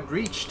was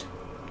breached.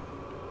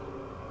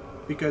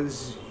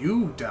 Because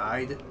you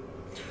died.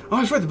 Oh,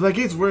 that's right, the Black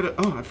Gate's where the...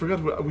 Oh, I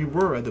forgot we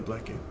were at the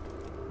Black Gate.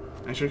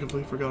 Actually, I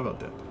completely forgot about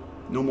that.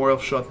 No more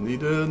elf shot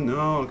needed.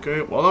 No,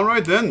 okay. Well,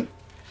 alright then.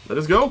 Let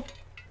us go.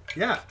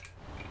 Yeah.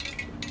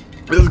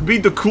 Let's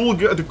beat the cool,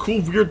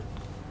 weird,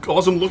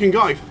 awesome looking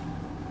guy.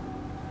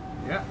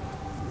 Yeah.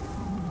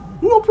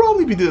 Who will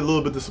probably be a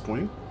little bit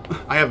disappointing.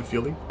 I have a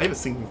feeling. I have a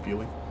sinking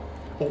feeling.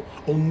 Oh,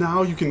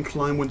 now you can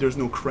climb when there's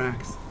no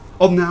cracks.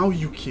 Oh, now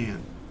you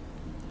can.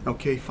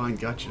 Okay, fine,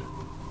 gotcha.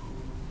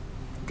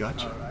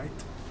 Gotcha. Alright.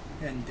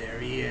 And there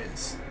he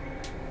is.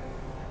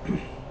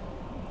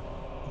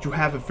 You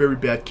have a very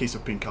bad case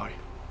of pink eye.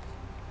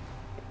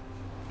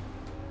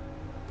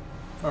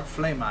 Or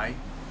flame eye.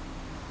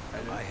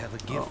 I have a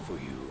gift for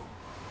you.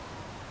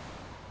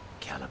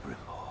 Celebrimbor.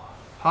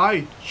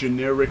 Hi,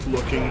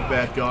 generic-looking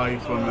bad guy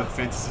from a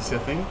fantasy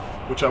setting,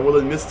 which I will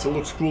admit still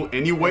looks cool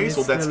anyway, And so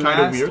it's that's the kind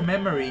of last weird.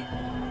 memory.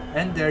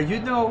 And there you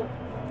go.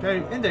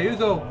 And there you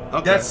go.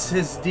 Okay. That's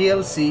his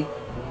DLC.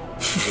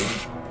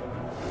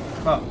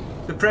 Well,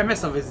 the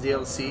premise of his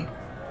DLC.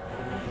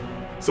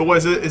 So what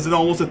is it? Is it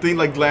almost a thing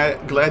like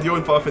Gladio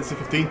in Final Fantasy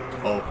 15?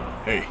 Oh,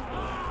 hey,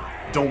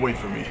 don't wait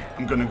for me.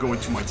 I'm gonna go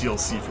into my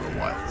DLC for a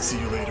while. See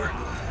you later.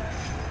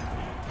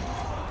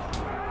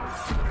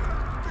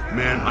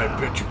 Man, I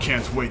bet you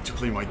can't wait to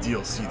play my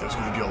DLC. There's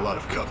gonna be a lot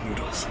of cup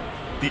noodles.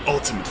 The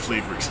ultimate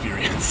flavor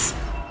experience.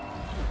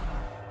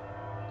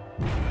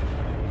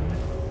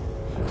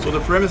 So the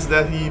premise is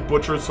that he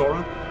butchered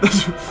Sauron?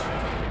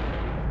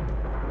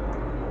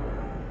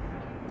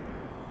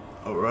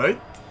 Alright.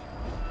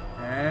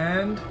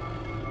 And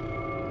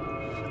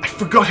I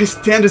forgot his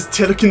standard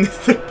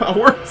telekinetic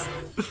powers.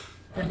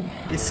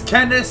 his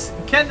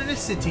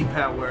canonicity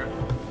power.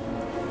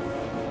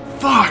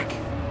 Fuck!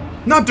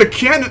 Not the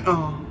cannon.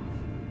 Oh.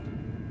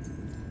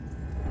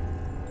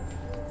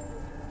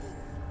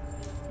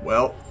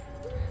 Well.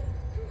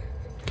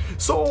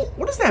 So,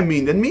 what does that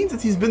mean? That means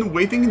that he's been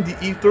waiting in the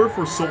ether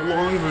for so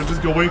long and we're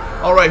just going,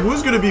 alright,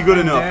 who's gonna be good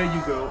enough? There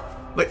you go.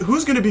 Like,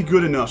 who's gonna be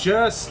good enough?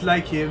 Just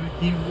like him,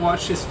 he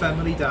watched his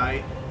family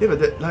die. Yeah, but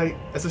that, like,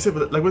 as I said,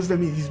 but like, what does that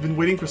mean? He's been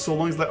waiting for so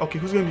long. He's like, okay,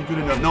 who's gonna be good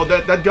enough? No,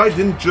 that guy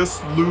didn't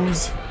just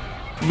lose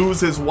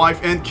his wife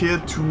and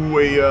kid to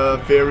a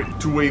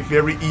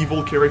very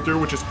evil character,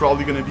 which is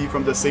probably gonna be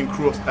from the same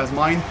crew as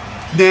mine.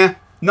 Nah,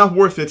 not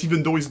worth it.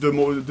 Even though he's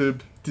the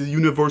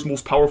universe's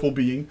most powerful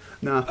being.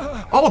 Nah.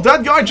 Oh,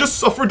 that guy just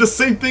suffered the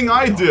same thing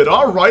I did.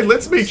 All right,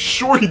 let's make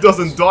sure he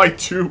doesn't die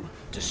too.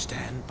 To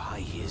stand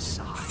by his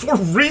side. For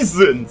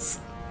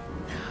reasons.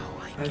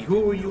 And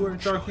who you were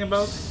talking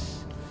about?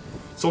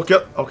 So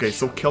so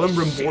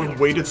Celebrimbor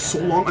waited so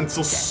long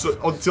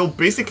until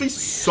basically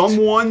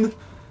someone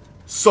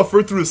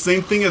suffered through the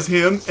same thing as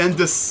him and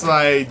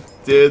decided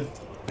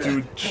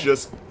to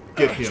just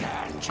get him.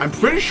 I'm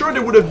pretty sure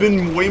there would have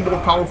been way more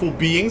powerful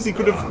beings he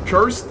could have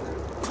cursed,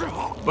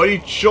 but he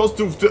chose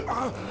to.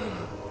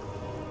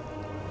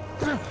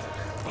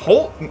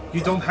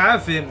 You don't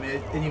have him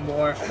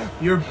anymore.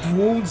 Your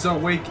wounds are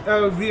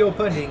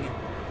reopening.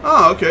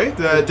 Oh, okay.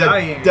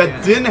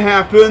 That didn't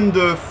happen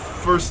the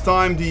first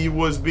time he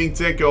was being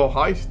taken. Oh,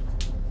 hi.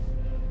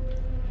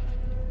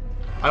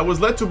 I was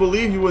led to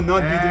believe you would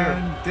not be there.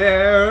 And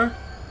there,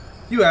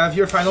 you have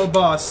your final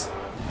boss.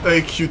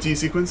 A QT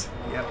sequence?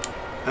 Yep.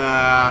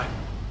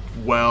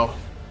 Well.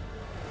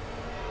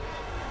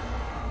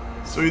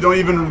 So you don't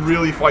even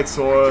really fight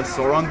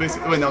Sauron,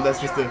 basically? Wait, no, that's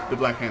just the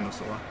Black Hand of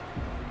Sauron.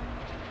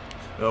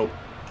 Oh.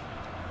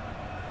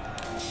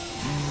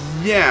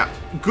 Yeah,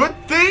 good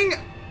thing.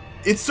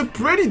 It's a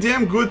pretty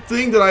damn good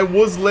thing that I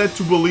was led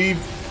to believe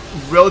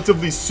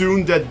relatively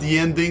soon that the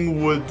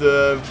ending would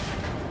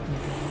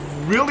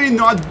really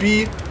not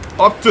be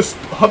up to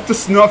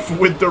snuff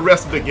with the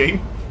rest of the game.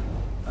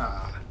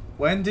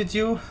 When did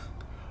you?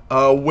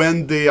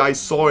 When I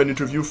saw an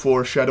interview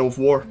for Shadow of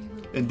War,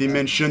 and they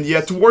mentioned, yeah,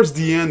 towards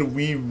the end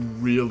we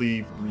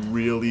really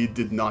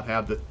did not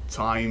have the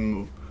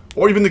time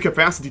or even the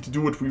capacity to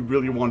do what we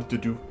really wanted to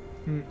do.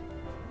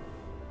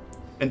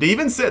 And they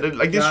even said it,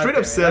 like, they straight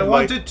up said, I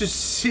like, wanted to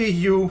see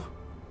you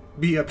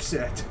be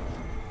upset.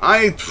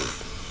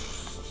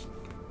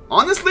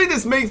 Honestly,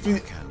 this makes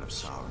me...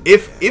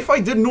 If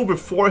I didn't know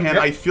beforehand,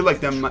 I feel like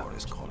that might...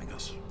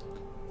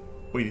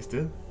 Wait, he's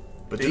dead?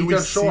 But didn't we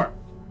see...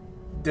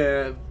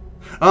 The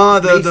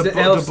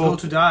elves go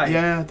to die.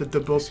 Yeah, the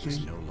boat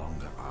thing. No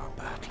longer our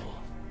battle.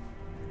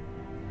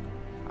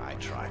 I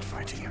tried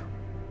fighting him.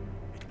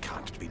 It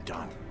can't be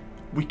done.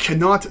 We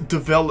cannot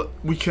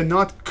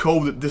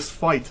code this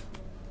fight.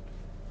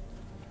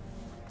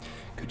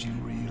 Could you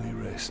really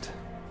rest?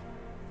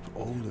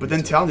 But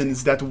then Talion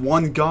is that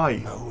one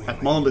guy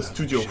at Monolith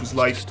Studio who's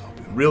like,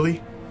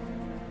 really?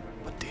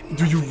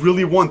 Do you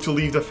really want to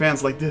leave the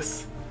fans like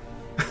this?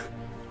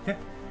 Yeah.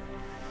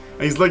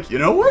 And he's like, you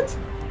know what?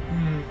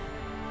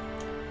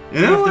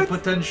 You know have what? the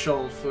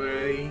potential for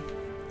a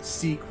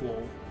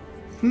sequel.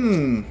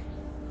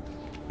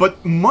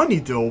 But money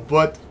though,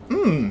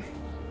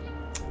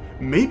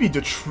 maybe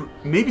the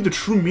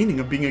true meaning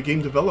of being a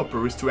game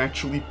developer is to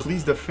actually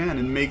please the fan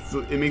and make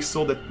it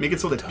so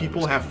that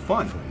people have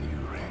fun.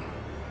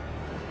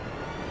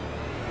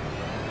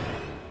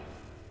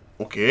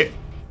 Okay.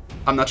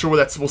 I'm not sure what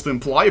that's supposed to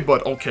imply,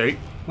 but okay.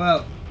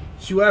 Well,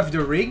 you have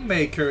the ring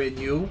maker in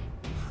you.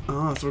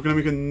 Ah, so we're gonna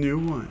make a new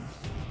one.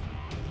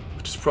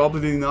 Which is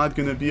probably not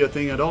gonna be a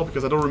thing at all,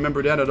 because I don't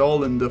remember that at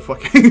all in the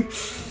fucking...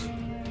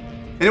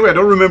 Anyway, I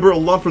don't remember a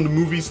lot from the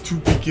movies to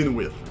begin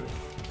with.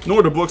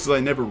 Nor the books, as I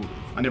never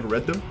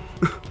read them.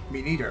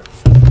 Me neither.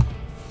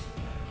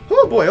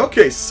 Oh boy,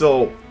 okay,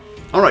 so...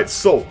 Alright,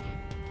 so...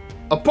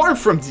 Apart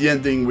from the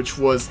ending, which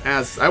was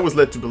as I was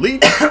led to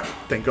believe,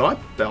 thank God,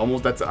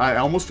 I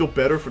almost feel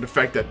better for the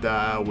fact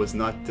that was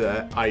not...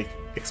 I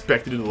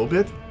expected it a little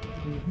bit.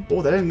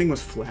 Oh, that ending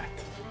was flat.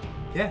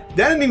 Yeah.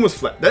 That ending was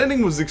flat. That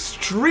ending was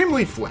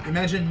extremely flat.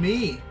 Imagine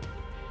me.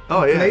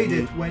 Oh yeah. Played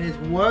it when it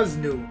was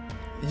new.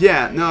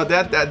 Yeah, no,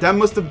 that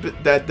must have been,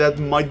 that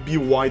might be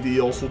why they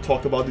also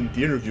talked about in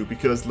the interview,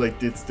 because like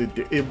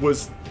it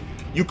was,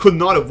 you could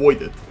not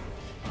avoid it.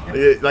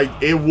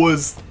 It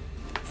was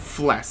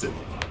flaccid.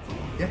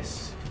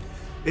 Yes.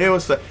 It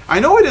was flat. I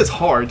know it is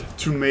hard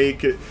to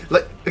make it,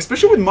 like,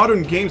 especially with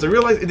modern games. I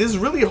realize it is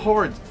really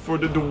hard for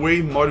the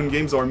way modern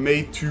games are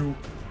made to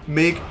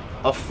make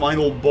a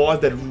final boss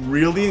that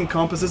really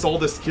encompasses all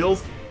the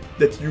skills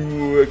that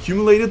you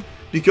accumulated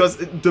Because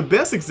the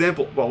best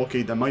example, well,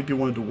 okay, that might be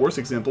one of the worst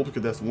examples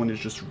because that one is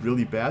just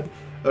really bad.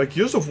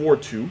 Gears of War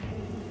 2,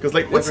 because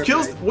like, what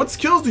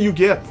skills do you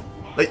get?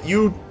 Like,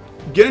 you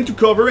get into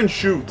cover and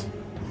shoot.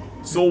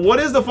 So what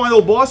is the final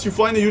boss? You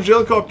fly in a huge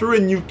helicopter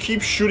and you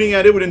keep shooting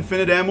at it with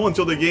infinite ammo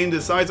until the game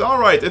decides,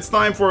 alright, it's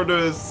time for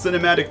the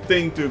cinematic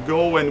thing to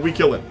go and we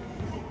kill it.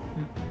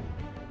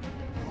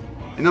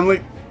 And I'm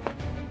like,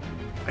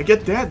 I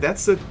get that.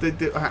 That's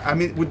I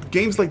mean, with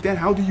games like that,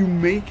 how do you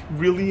make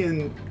really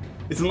an...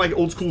 It's not like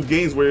old school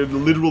games where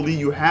literally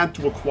you had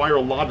to acquire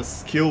a lot of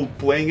skill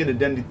playing it and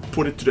then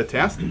put it to the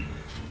test.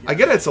 I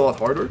get it's a lot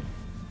harder.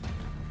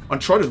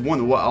 Uncharted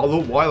 1,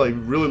 although while I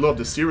really love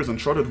the series,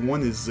 Uncharted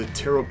 1 is a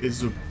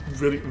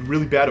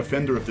really bad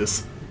offender of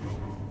this.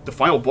 The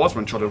final boss for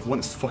Uncharted 1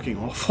 is fucking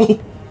awful.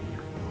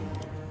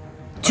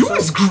 2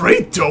 is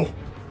great though.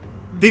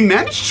 They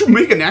managed to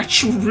make an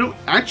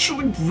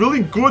actually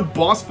really good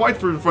boss fight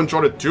for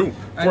Uncharted 2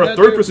 for a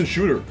third-person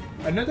shooter.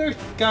 Another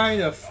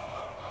kind of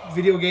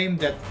video game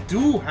that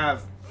do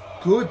have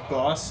good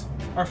boss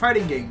are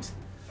fighting games.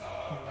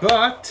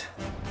 But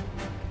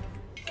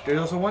there's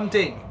also one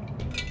thing.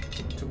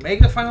 To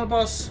make the final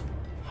boss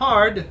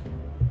hard,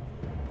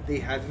 they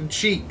had them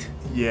cheat.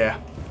 Yeah,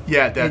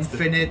 that's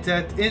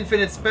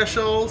infinite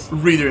specials.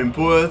 Reader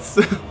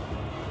inputs,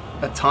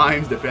 at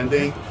times,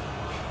 depending.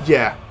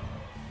 Yeah,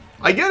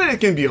 I get it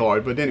can be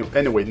hard, but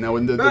anyway now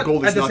the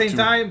goal is not to... at the same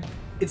time,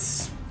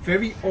 it's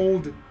very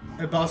old,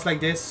 a boss like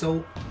this,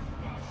 so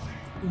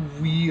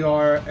we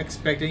are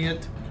expecting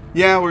it.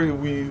 Yeah,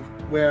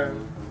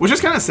 which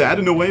is kind of sad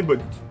in a way, but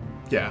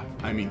yeah,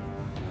 I mean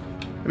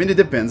it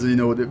depends, you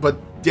know, but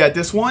yeah,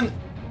 this one.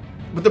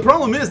 But the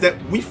problem is that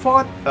we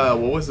fought. What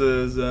was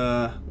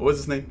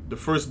his name? The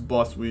first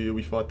boss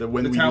we fought. That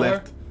when we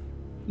left.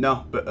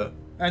 No, but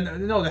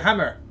no, the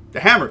hammer.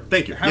 The hammer.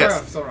 Thank you. The hammer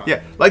of Sauron.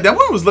 Yeah, like that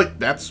one was like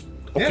that's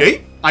okay.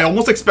 Yeah. I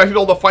almost expected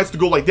all the fights to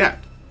go like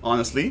that,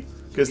 honestly,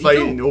 because like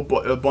you know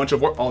a bunch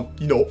of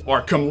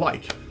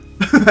Arkham-like.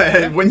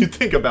 When you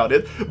think about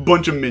it,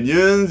 bunch of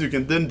minions. You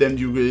can then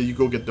you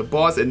go get the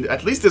boss, and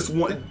at least this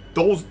one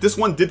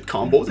did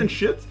combos and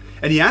shit.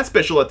 And he had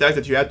special attacks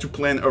that you had to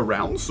plan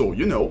around, so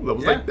you know that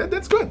was like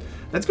that's good.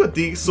 That's good.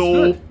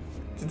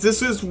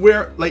 This is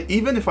where, like,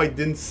 even if I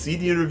didn't see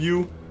the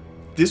interview,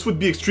 this would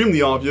be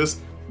extremely obvious.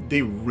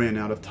 They ran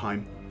out of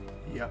time.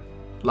 Yeah.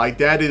 Like,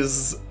 that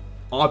is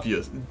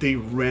obvious. They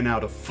ran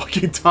out of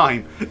fucking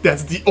time.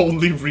 That's the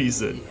only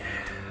reason.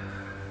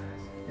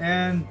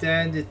 And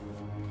then it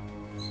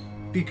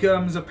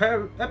becomes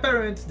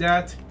apparent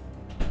that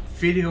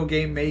video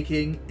game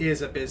making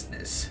is a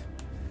business.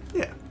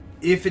 Yeah.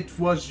 If it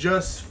was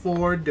just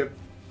for the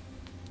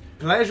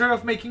pleasure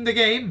of making the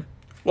game.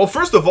 Well,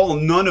 first of all,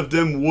 none of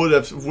them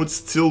would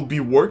still be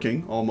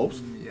working,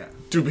 almost. Yeah.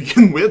 To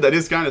begin with, that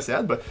is kind of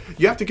sad, but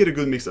you have to get a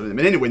good mix of them.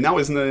 And anyway, now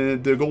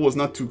the goal was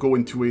not to go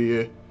into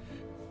a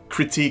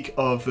critique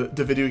of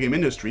the video game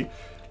industry.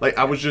 Like,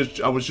 I was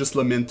just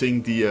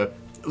lamenting the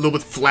little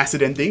bit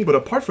flaccid ending, but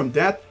apart from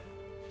that,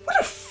 what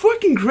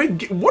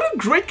a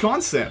great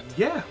concept.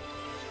 Yeah.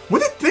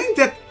 Would it think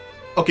that...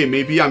 Okay,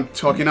 maybe I'm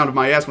talking out of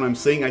my ass when I'm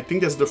saying I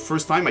think that's the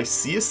first time I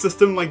see a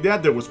system like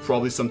that. There was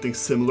probably something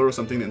similar or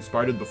something that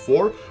inspired it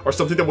before, or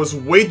something that was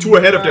way too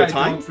ahead of their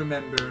time. I don't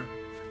remember.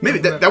 Maybe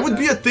that would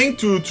be a thing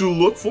to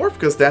look for,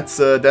 because that's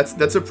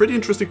a pretty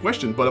interesting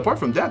question. But apart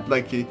from that,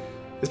 like,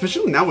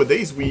 especially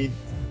nowadays, we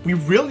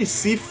rarely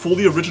see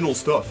fully original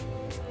stuff,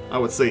 I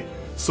would say.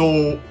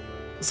 So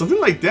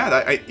something like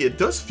that, it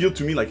does feel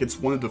to me like it's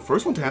one of the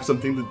first one to have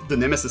something with the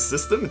Nemesis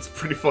system. It's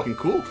pretty fucking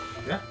cool.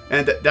 Yeah.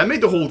 And that made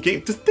the whole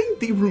game. To think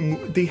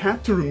they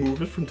had to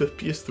remove it from the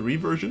PS3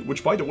 version,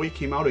 which by the way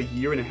came out a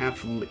year and a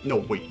half late. No,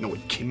 wait, no,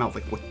 it came out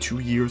like what, 2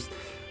 years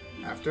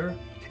after?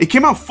 It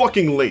came out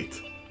fucking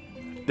late.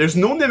 There's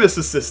no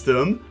Nemesis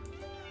system.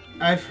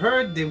 I've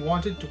heard they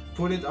wanted to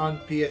put it on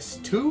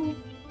PS2,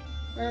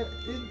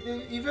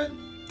 even.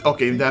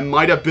 Okay, that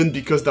might have been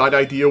because that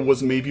idea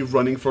was maybe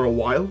running for a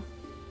while.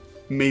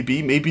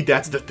 Maybe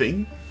that's the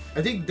thing.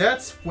 I think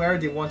that's where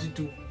they wanted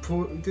to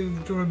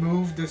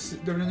remove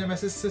the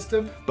Nemesis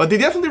system. But they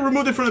definitely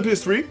removed it from the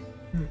PS3.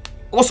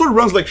 Also, it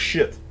runs like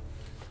shit.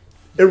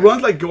 It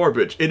runs like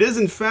garbage. It is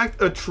in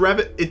fact a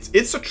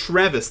it's a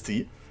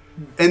travesty,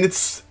 and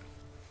it's...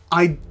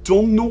 I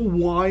don't know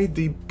why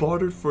they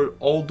bothered for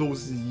all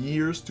those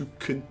years to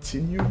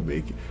continue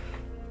making...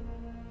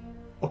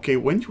 Okay,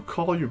 when you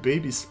call your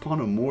baby Spawn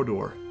of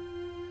Mordor,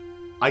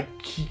 I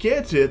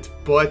get it,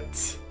 but...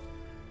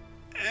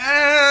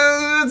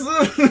 it's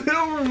a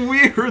little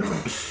weird.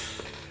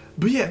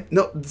 But yeah,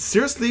 no,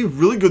 seriously,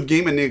 really good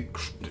game and a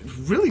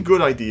really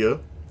good idea.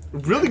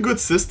 Really good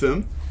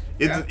system.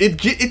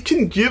 It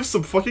can give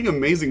some fucking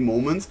amazing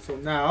moments. So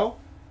now,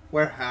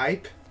 we're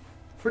hype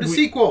for the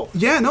sequel.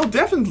 Yeah, no,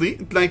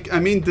 definitely. Like, I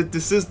mean,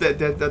 this is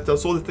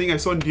that's all the thing I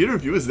saw in the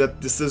interview is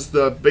that this is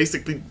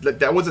basically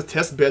that was a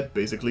test bed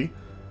basically,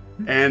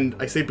 and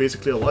I say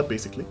basically a lot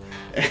basically,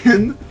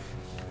 and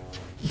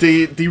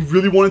they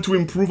really wanted to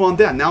improve on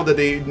that now that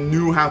they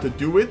knew how to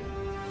do it.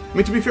 I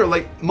mean, to be fair,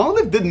 like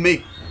Monolith did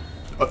make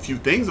a few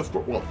things, of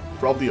course. Well,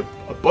 probably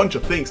a bunch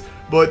of things.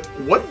 But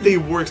what they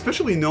were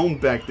especially known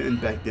back then,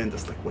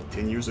 that's like, what,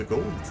 10 years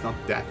ago? It's not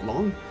that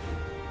long.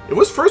 It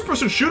was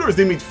first-person shooters.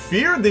 They made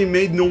Fear. They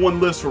made No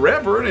One Lives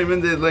Forever. Even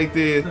then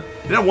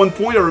at one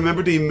point, I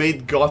remember they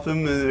made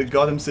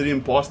Gotham City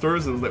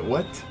Imposters. And I was like,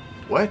 what?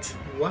 What?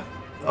 What?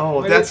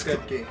 Oh, Why that's... is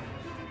that game?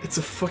 It's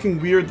a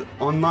fucking weird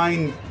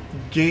online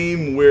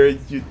game where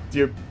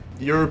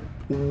you're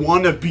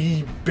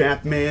wannabe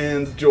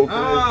Batman, Joker.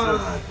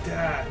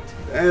 That.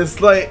 And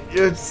it's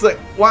like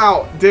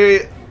wow.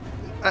 They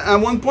at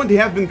one point they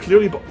have been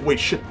clearly. Wait,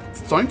 shit.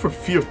 Starting for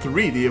Fear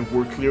 3, they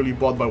were clearly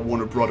bought by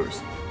Warner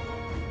Brothers.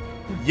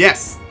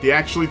 Yes, they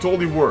actually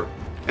totally were.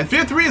 And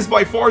Fear 3 is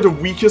by far the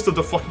weakest of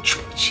the fucking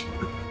trilogy.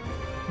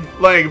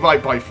 Like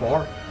by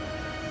far.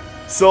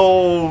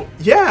 So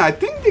yeah, I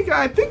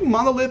think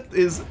Monolith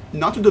is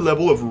not to the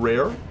level of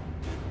Rare,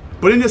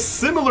 but in a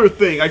similar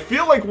thing. I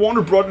feel like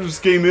Warner Brothers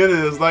came in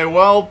and is like,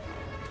 well,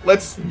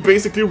 let's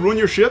basically ruin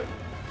your shit.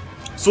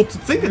 So to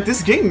think that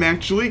this game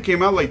actually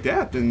came out like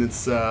that, and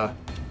it's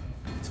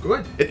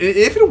good.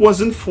 If it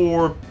wasn't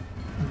for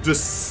the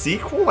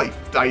sequel,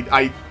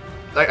 I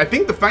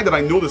think the fact that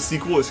I know the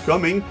sequel is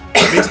coming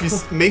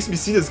makes me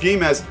see this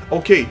game as,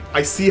 okay,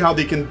 I see how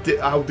they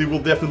will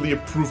definitely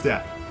improve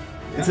that.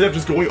 Yeah. Instead of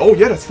just going, oh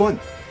yeah, that's fun.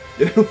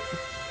 You know?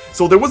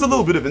 So there was a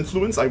little bit of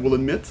influence, I will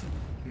admit.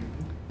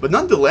 But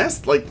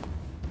nonetheless, like,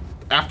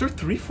 after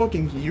 3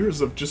 fucking years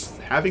of just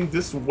having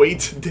this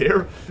wait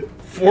there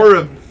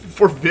for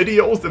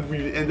videos that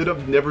we ended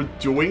up never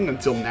doing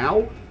until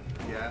now,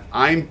 yeah,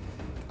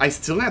 I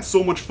still had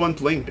so much fun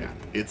playing that.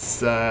 It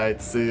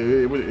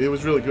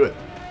was really good.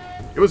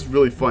 It was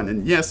really fun,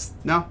 and yes,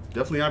 no,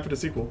 definitely hype for the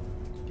sequel.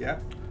 Yeah.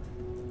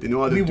 They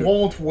know how to we do.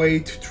 won't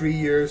wait 3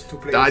 years to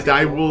play.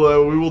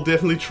 We will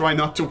definitely try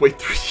not to wait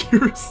 3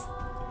 years.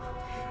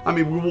 I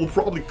mean, we will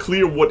probably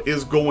clear what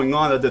is going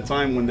on at the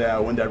time when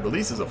that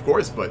releases, of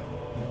course. But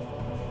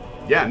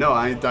yeah, no,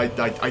 I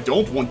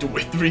don't want to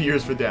wait 3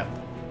 years for that.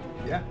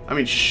 Yeah. I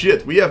mean,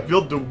 shit, we have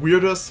built the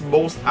weirdest,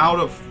 most out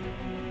of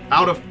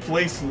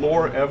place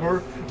lore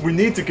ever. We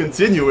need to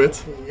continue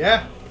it.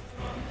 Yeah.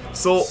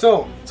 So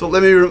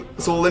let me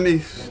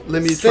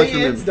try to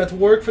remember. That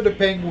work for the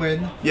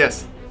Penguin.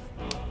 Yes.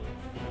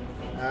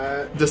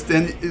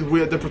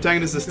 The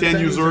protagonist is a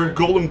stand user.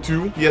 Golem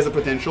 2, he has the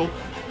potential.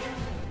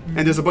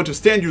 And there's a bunch of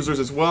stand users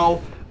as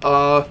well.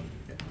 The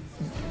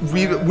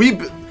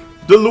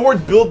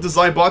Lord built the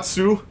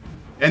Zaibatsu,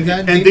 and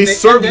they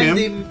served him.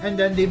 And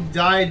then they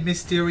died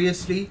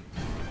mysteriously.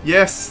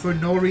 Yes. For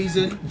no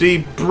reason.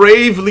 They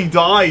bravely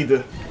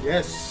died.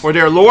 Yes. For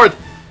their Lord.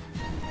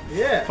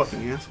 Yeah.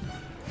 Fucking asshole.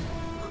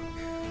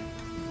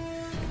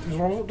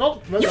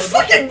 You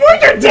fucking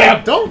murdered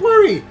them! Don't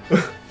worry.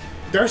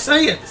 They're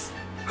Saiyans.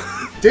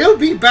 They'll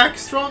be back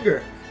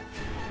stronger.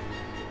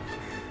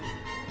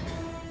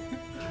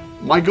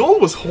 My goal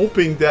was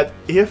hoping that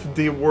if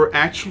they were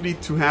actually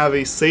to have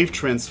a save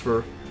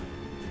transfer,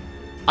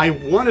 I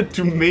wanted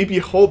to maybe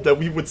hope that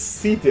we would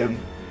see them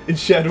in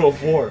Shadow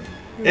of War.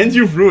 And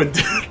you ruined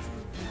it.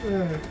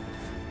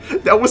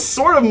 That was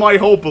sort of my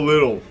hope a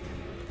little.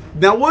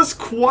 That was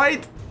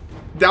quite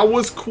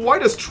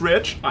a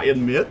stretch, I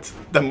admit.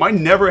 That might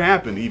never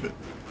happen even.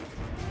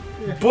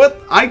 Yeah.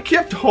 But I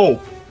kept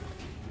hope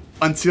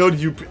until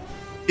you,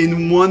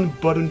 in one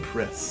button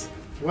press,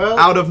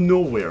 out of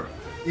nowhere.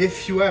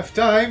 If you have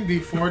time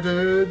before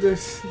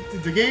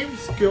the game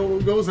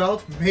goes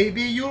out,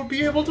 maybe you'll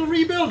be able to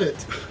rebuild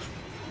it.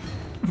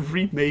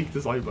 Remake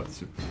the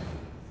Zaibatsu.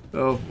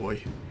 Oh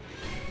boy.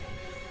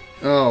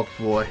 Oh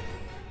boy.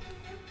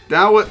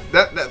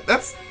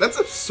 That's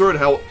absurd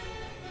how.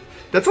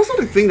 That's also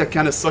the thing that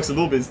kind of sucks a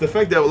little bit. Is the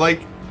fact that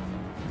like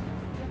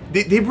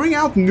they bring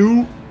out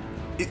new.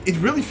 It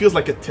really feels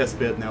like a test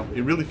bed now.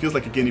 It really feels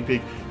like a guinea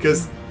pig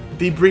because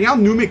they bring out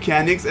new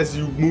mechanics as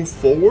you move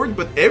forward.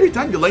 But every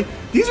time you're like,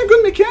 these are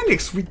good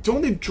mechanics. We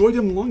don't enjoy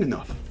them long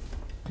enough.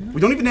 Yeah.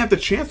 We don't even have the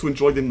chance to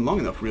enjoy them long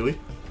enough, really.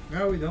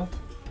 No, we don't.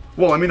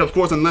 Well, I mean, of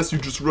course, unless you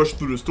just rush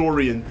through the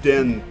story and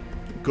then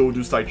go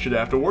do side shit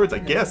afterwards, I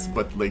guess.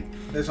 But like,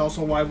 that's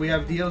also why we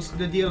have the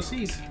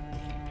DLCs.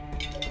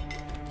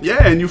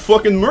 Yeah, and you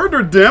fucking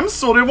murdered them,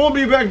 so they won't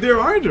be back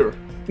there either.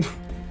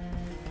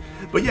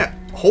 But yeah,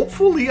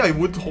 hopefully I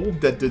would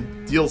hope that the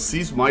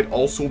DLCs might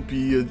also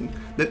be...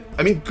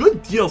 I mean,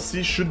 good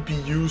DLCs should be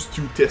used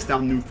to test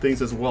out new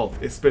things as well,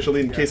 especially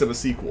in case of a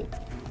sequel.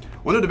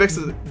 One of the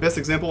best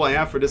example I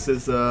have for this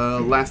is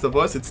Last of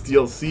Us. It's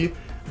DLC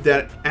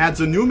that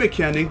adds a new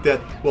mechanic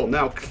that, well,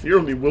 now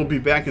clearly will be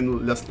back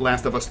in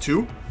Last of Us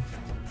 2.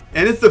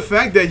 And it's the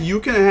fact that you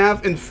can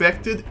have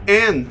infected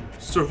and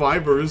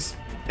survivors,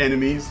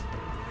 enemies,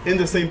 in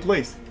the same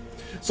place.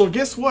 So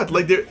guess what?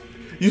 Like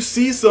you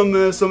see some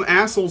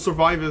asshole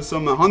survivors,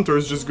 some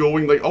hunters just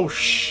going like, oh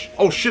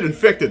shit,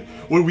 infected.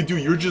 What do we do?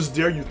 You're just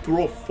there. You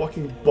throw a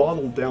fucking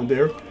bottle down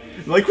there.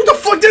 Like, who the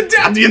fuck did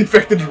that? The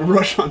infected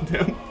rush on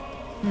them.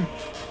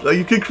 Like,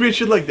 you can create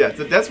shit like that.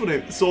 That's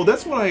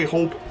what I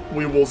hope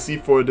we will see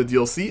for the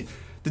DLC.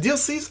 The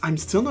DLCs, I'm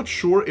still not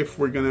sure if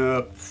we're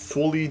gonna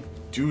fully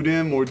do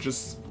them or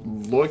just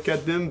look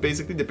at them,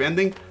 basically,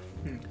 depending.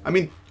 I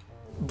mean,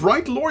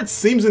 Bright Lord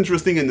seems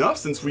interesting enough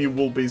since we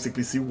will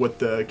basically see what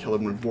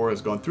Celebrimbor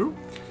has gone through.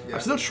 Yeah.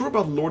 I'm still not sure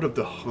about Lord of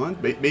the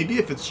Hunt. Maybe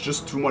if it's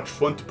just too much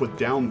fun to put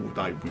down,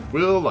 we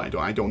will. I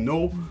don't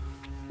know.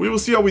 We will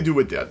see how we do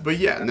with that. But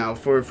yeah, now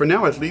for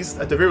now at least,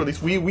 at the very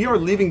least, we are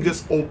leaving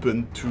this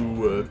open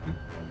to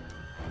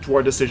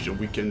our decision.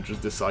 We can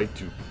just decide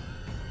to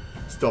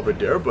stop it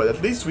there. But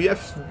at least we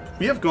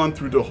have gone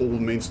through the whole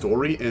main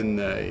story, and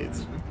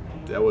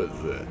that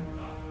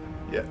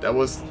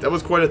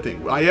was quite a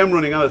thing. I am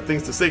running out of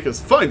things to say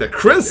because fine, the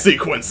credit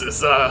sequence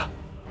is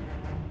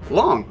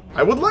long.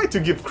 I would like to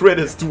give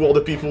credits to all the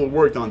people who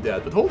worked on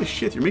that, but holy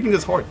shit, you're making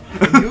this hard.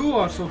 You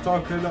also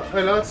talk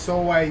a lot,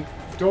 so I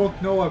don't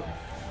know a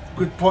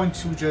good point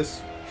to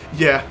just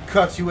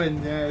cut you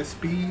in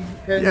speed.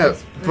 And, Yeah,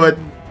 but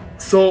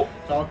so.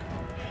 Talk.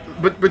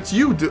 But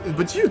you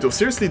though,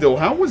 seriously though,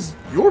 how was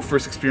your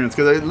first experience?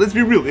 Because let's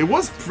be real, it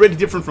was pretty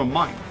different from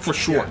mine, for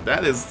sure. Yeah.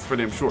 That is for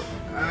damn sure.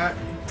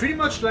 Pretty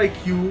much like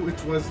you,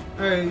 it was.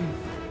 I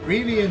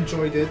really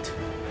enjoyed it,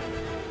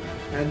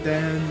 and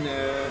then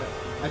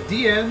at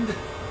the end,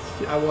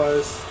 I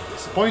was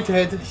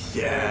disappointed.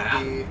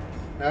 Yeah. The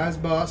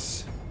last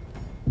boss.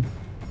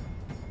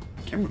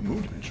 Camera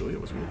moved eventually.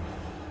 It was weird.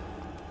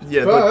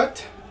 Yeah,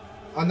 But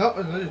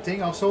another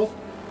thing also,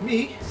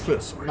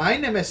 sorry. my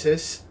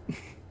nemesis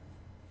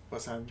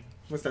was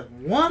that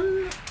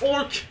one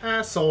orc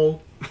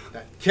asshole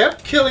that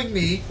kept killing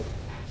me.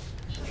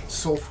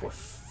 So for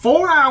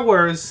 4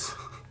 hours,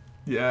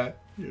 Yeah.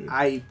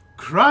 I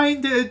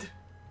grinded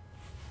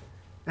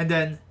and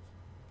then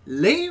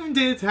lamed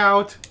it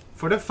out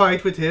for the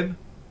fight with him.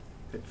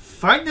 And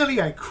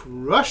finally I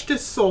crushed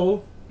his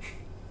soul.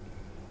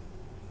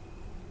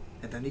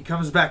 And then he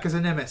comes back as a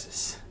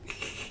nemesis.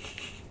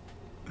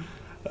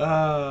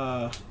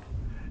 Yeah.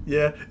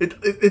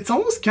 It's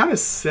almost kind of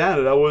sad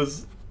that I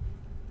was.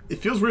 It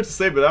feels weird to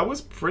say, but I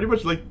was pretty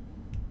much like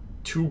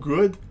too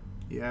good.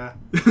 Yeah.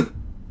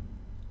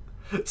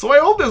 So I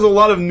hope there's a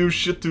lot of new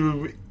shit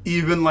to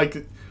even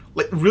like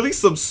really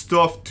some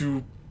stuff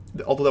to,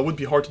 although that would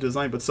be hard to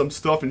design, but some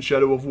stuff in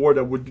Shadow of War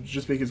that would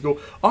just make us go,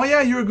 oh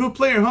yeah, you're a good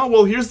player, huh?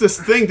 Well, here's this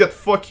thing that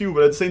fuck you,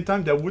 but at the same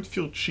time that would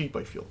feel cheap,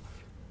 I feel.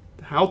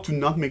 How to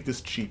not make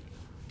this cheap?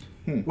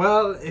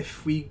 Well,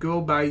 if we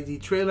go by the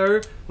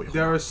trailer,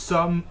 there are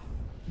some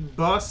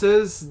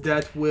bosses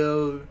that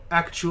will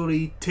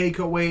actually take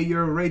away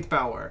your raid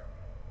power.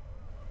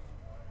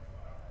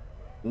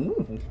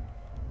 Ooh.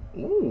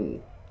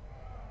 Ooh.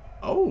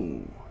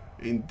 Oh,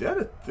 ain't that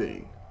a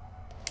thing?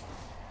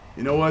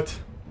 You know what?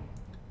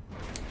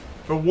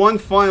 For one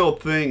final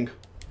thing,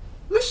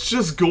 let's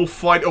just go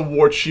fight a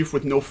war chief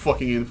with no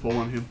fucking info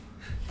on him.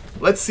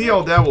 Let's see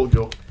how that will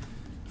go.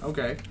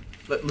 Okay.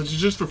 Let's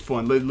just for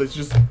fun. Let's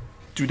just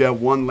do that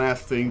one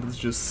last thing. Let's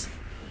just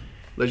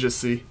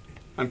see.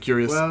 I'm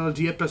curious. Well,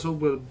 the episode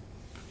will.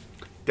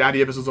 The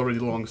episode's already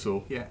long,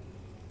 so Yeah.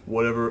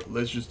 whatever.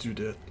 Let's just do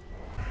that.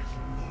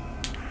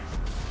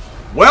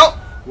 Well,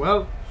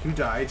 Well, you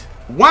died.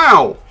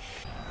 wow.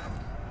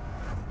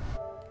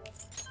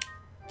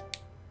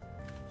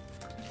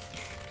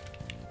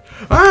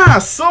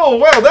 So,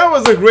 well, that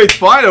was a great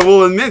fight, I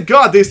will admit.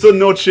 God, they stood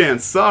no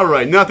chance.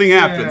 Alright, nothing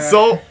happened. Yeah.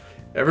 So,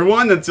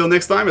 everyone, until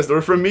next time, it's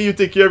over from me. You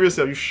take care of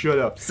yourself. You shut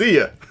up. See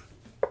ya.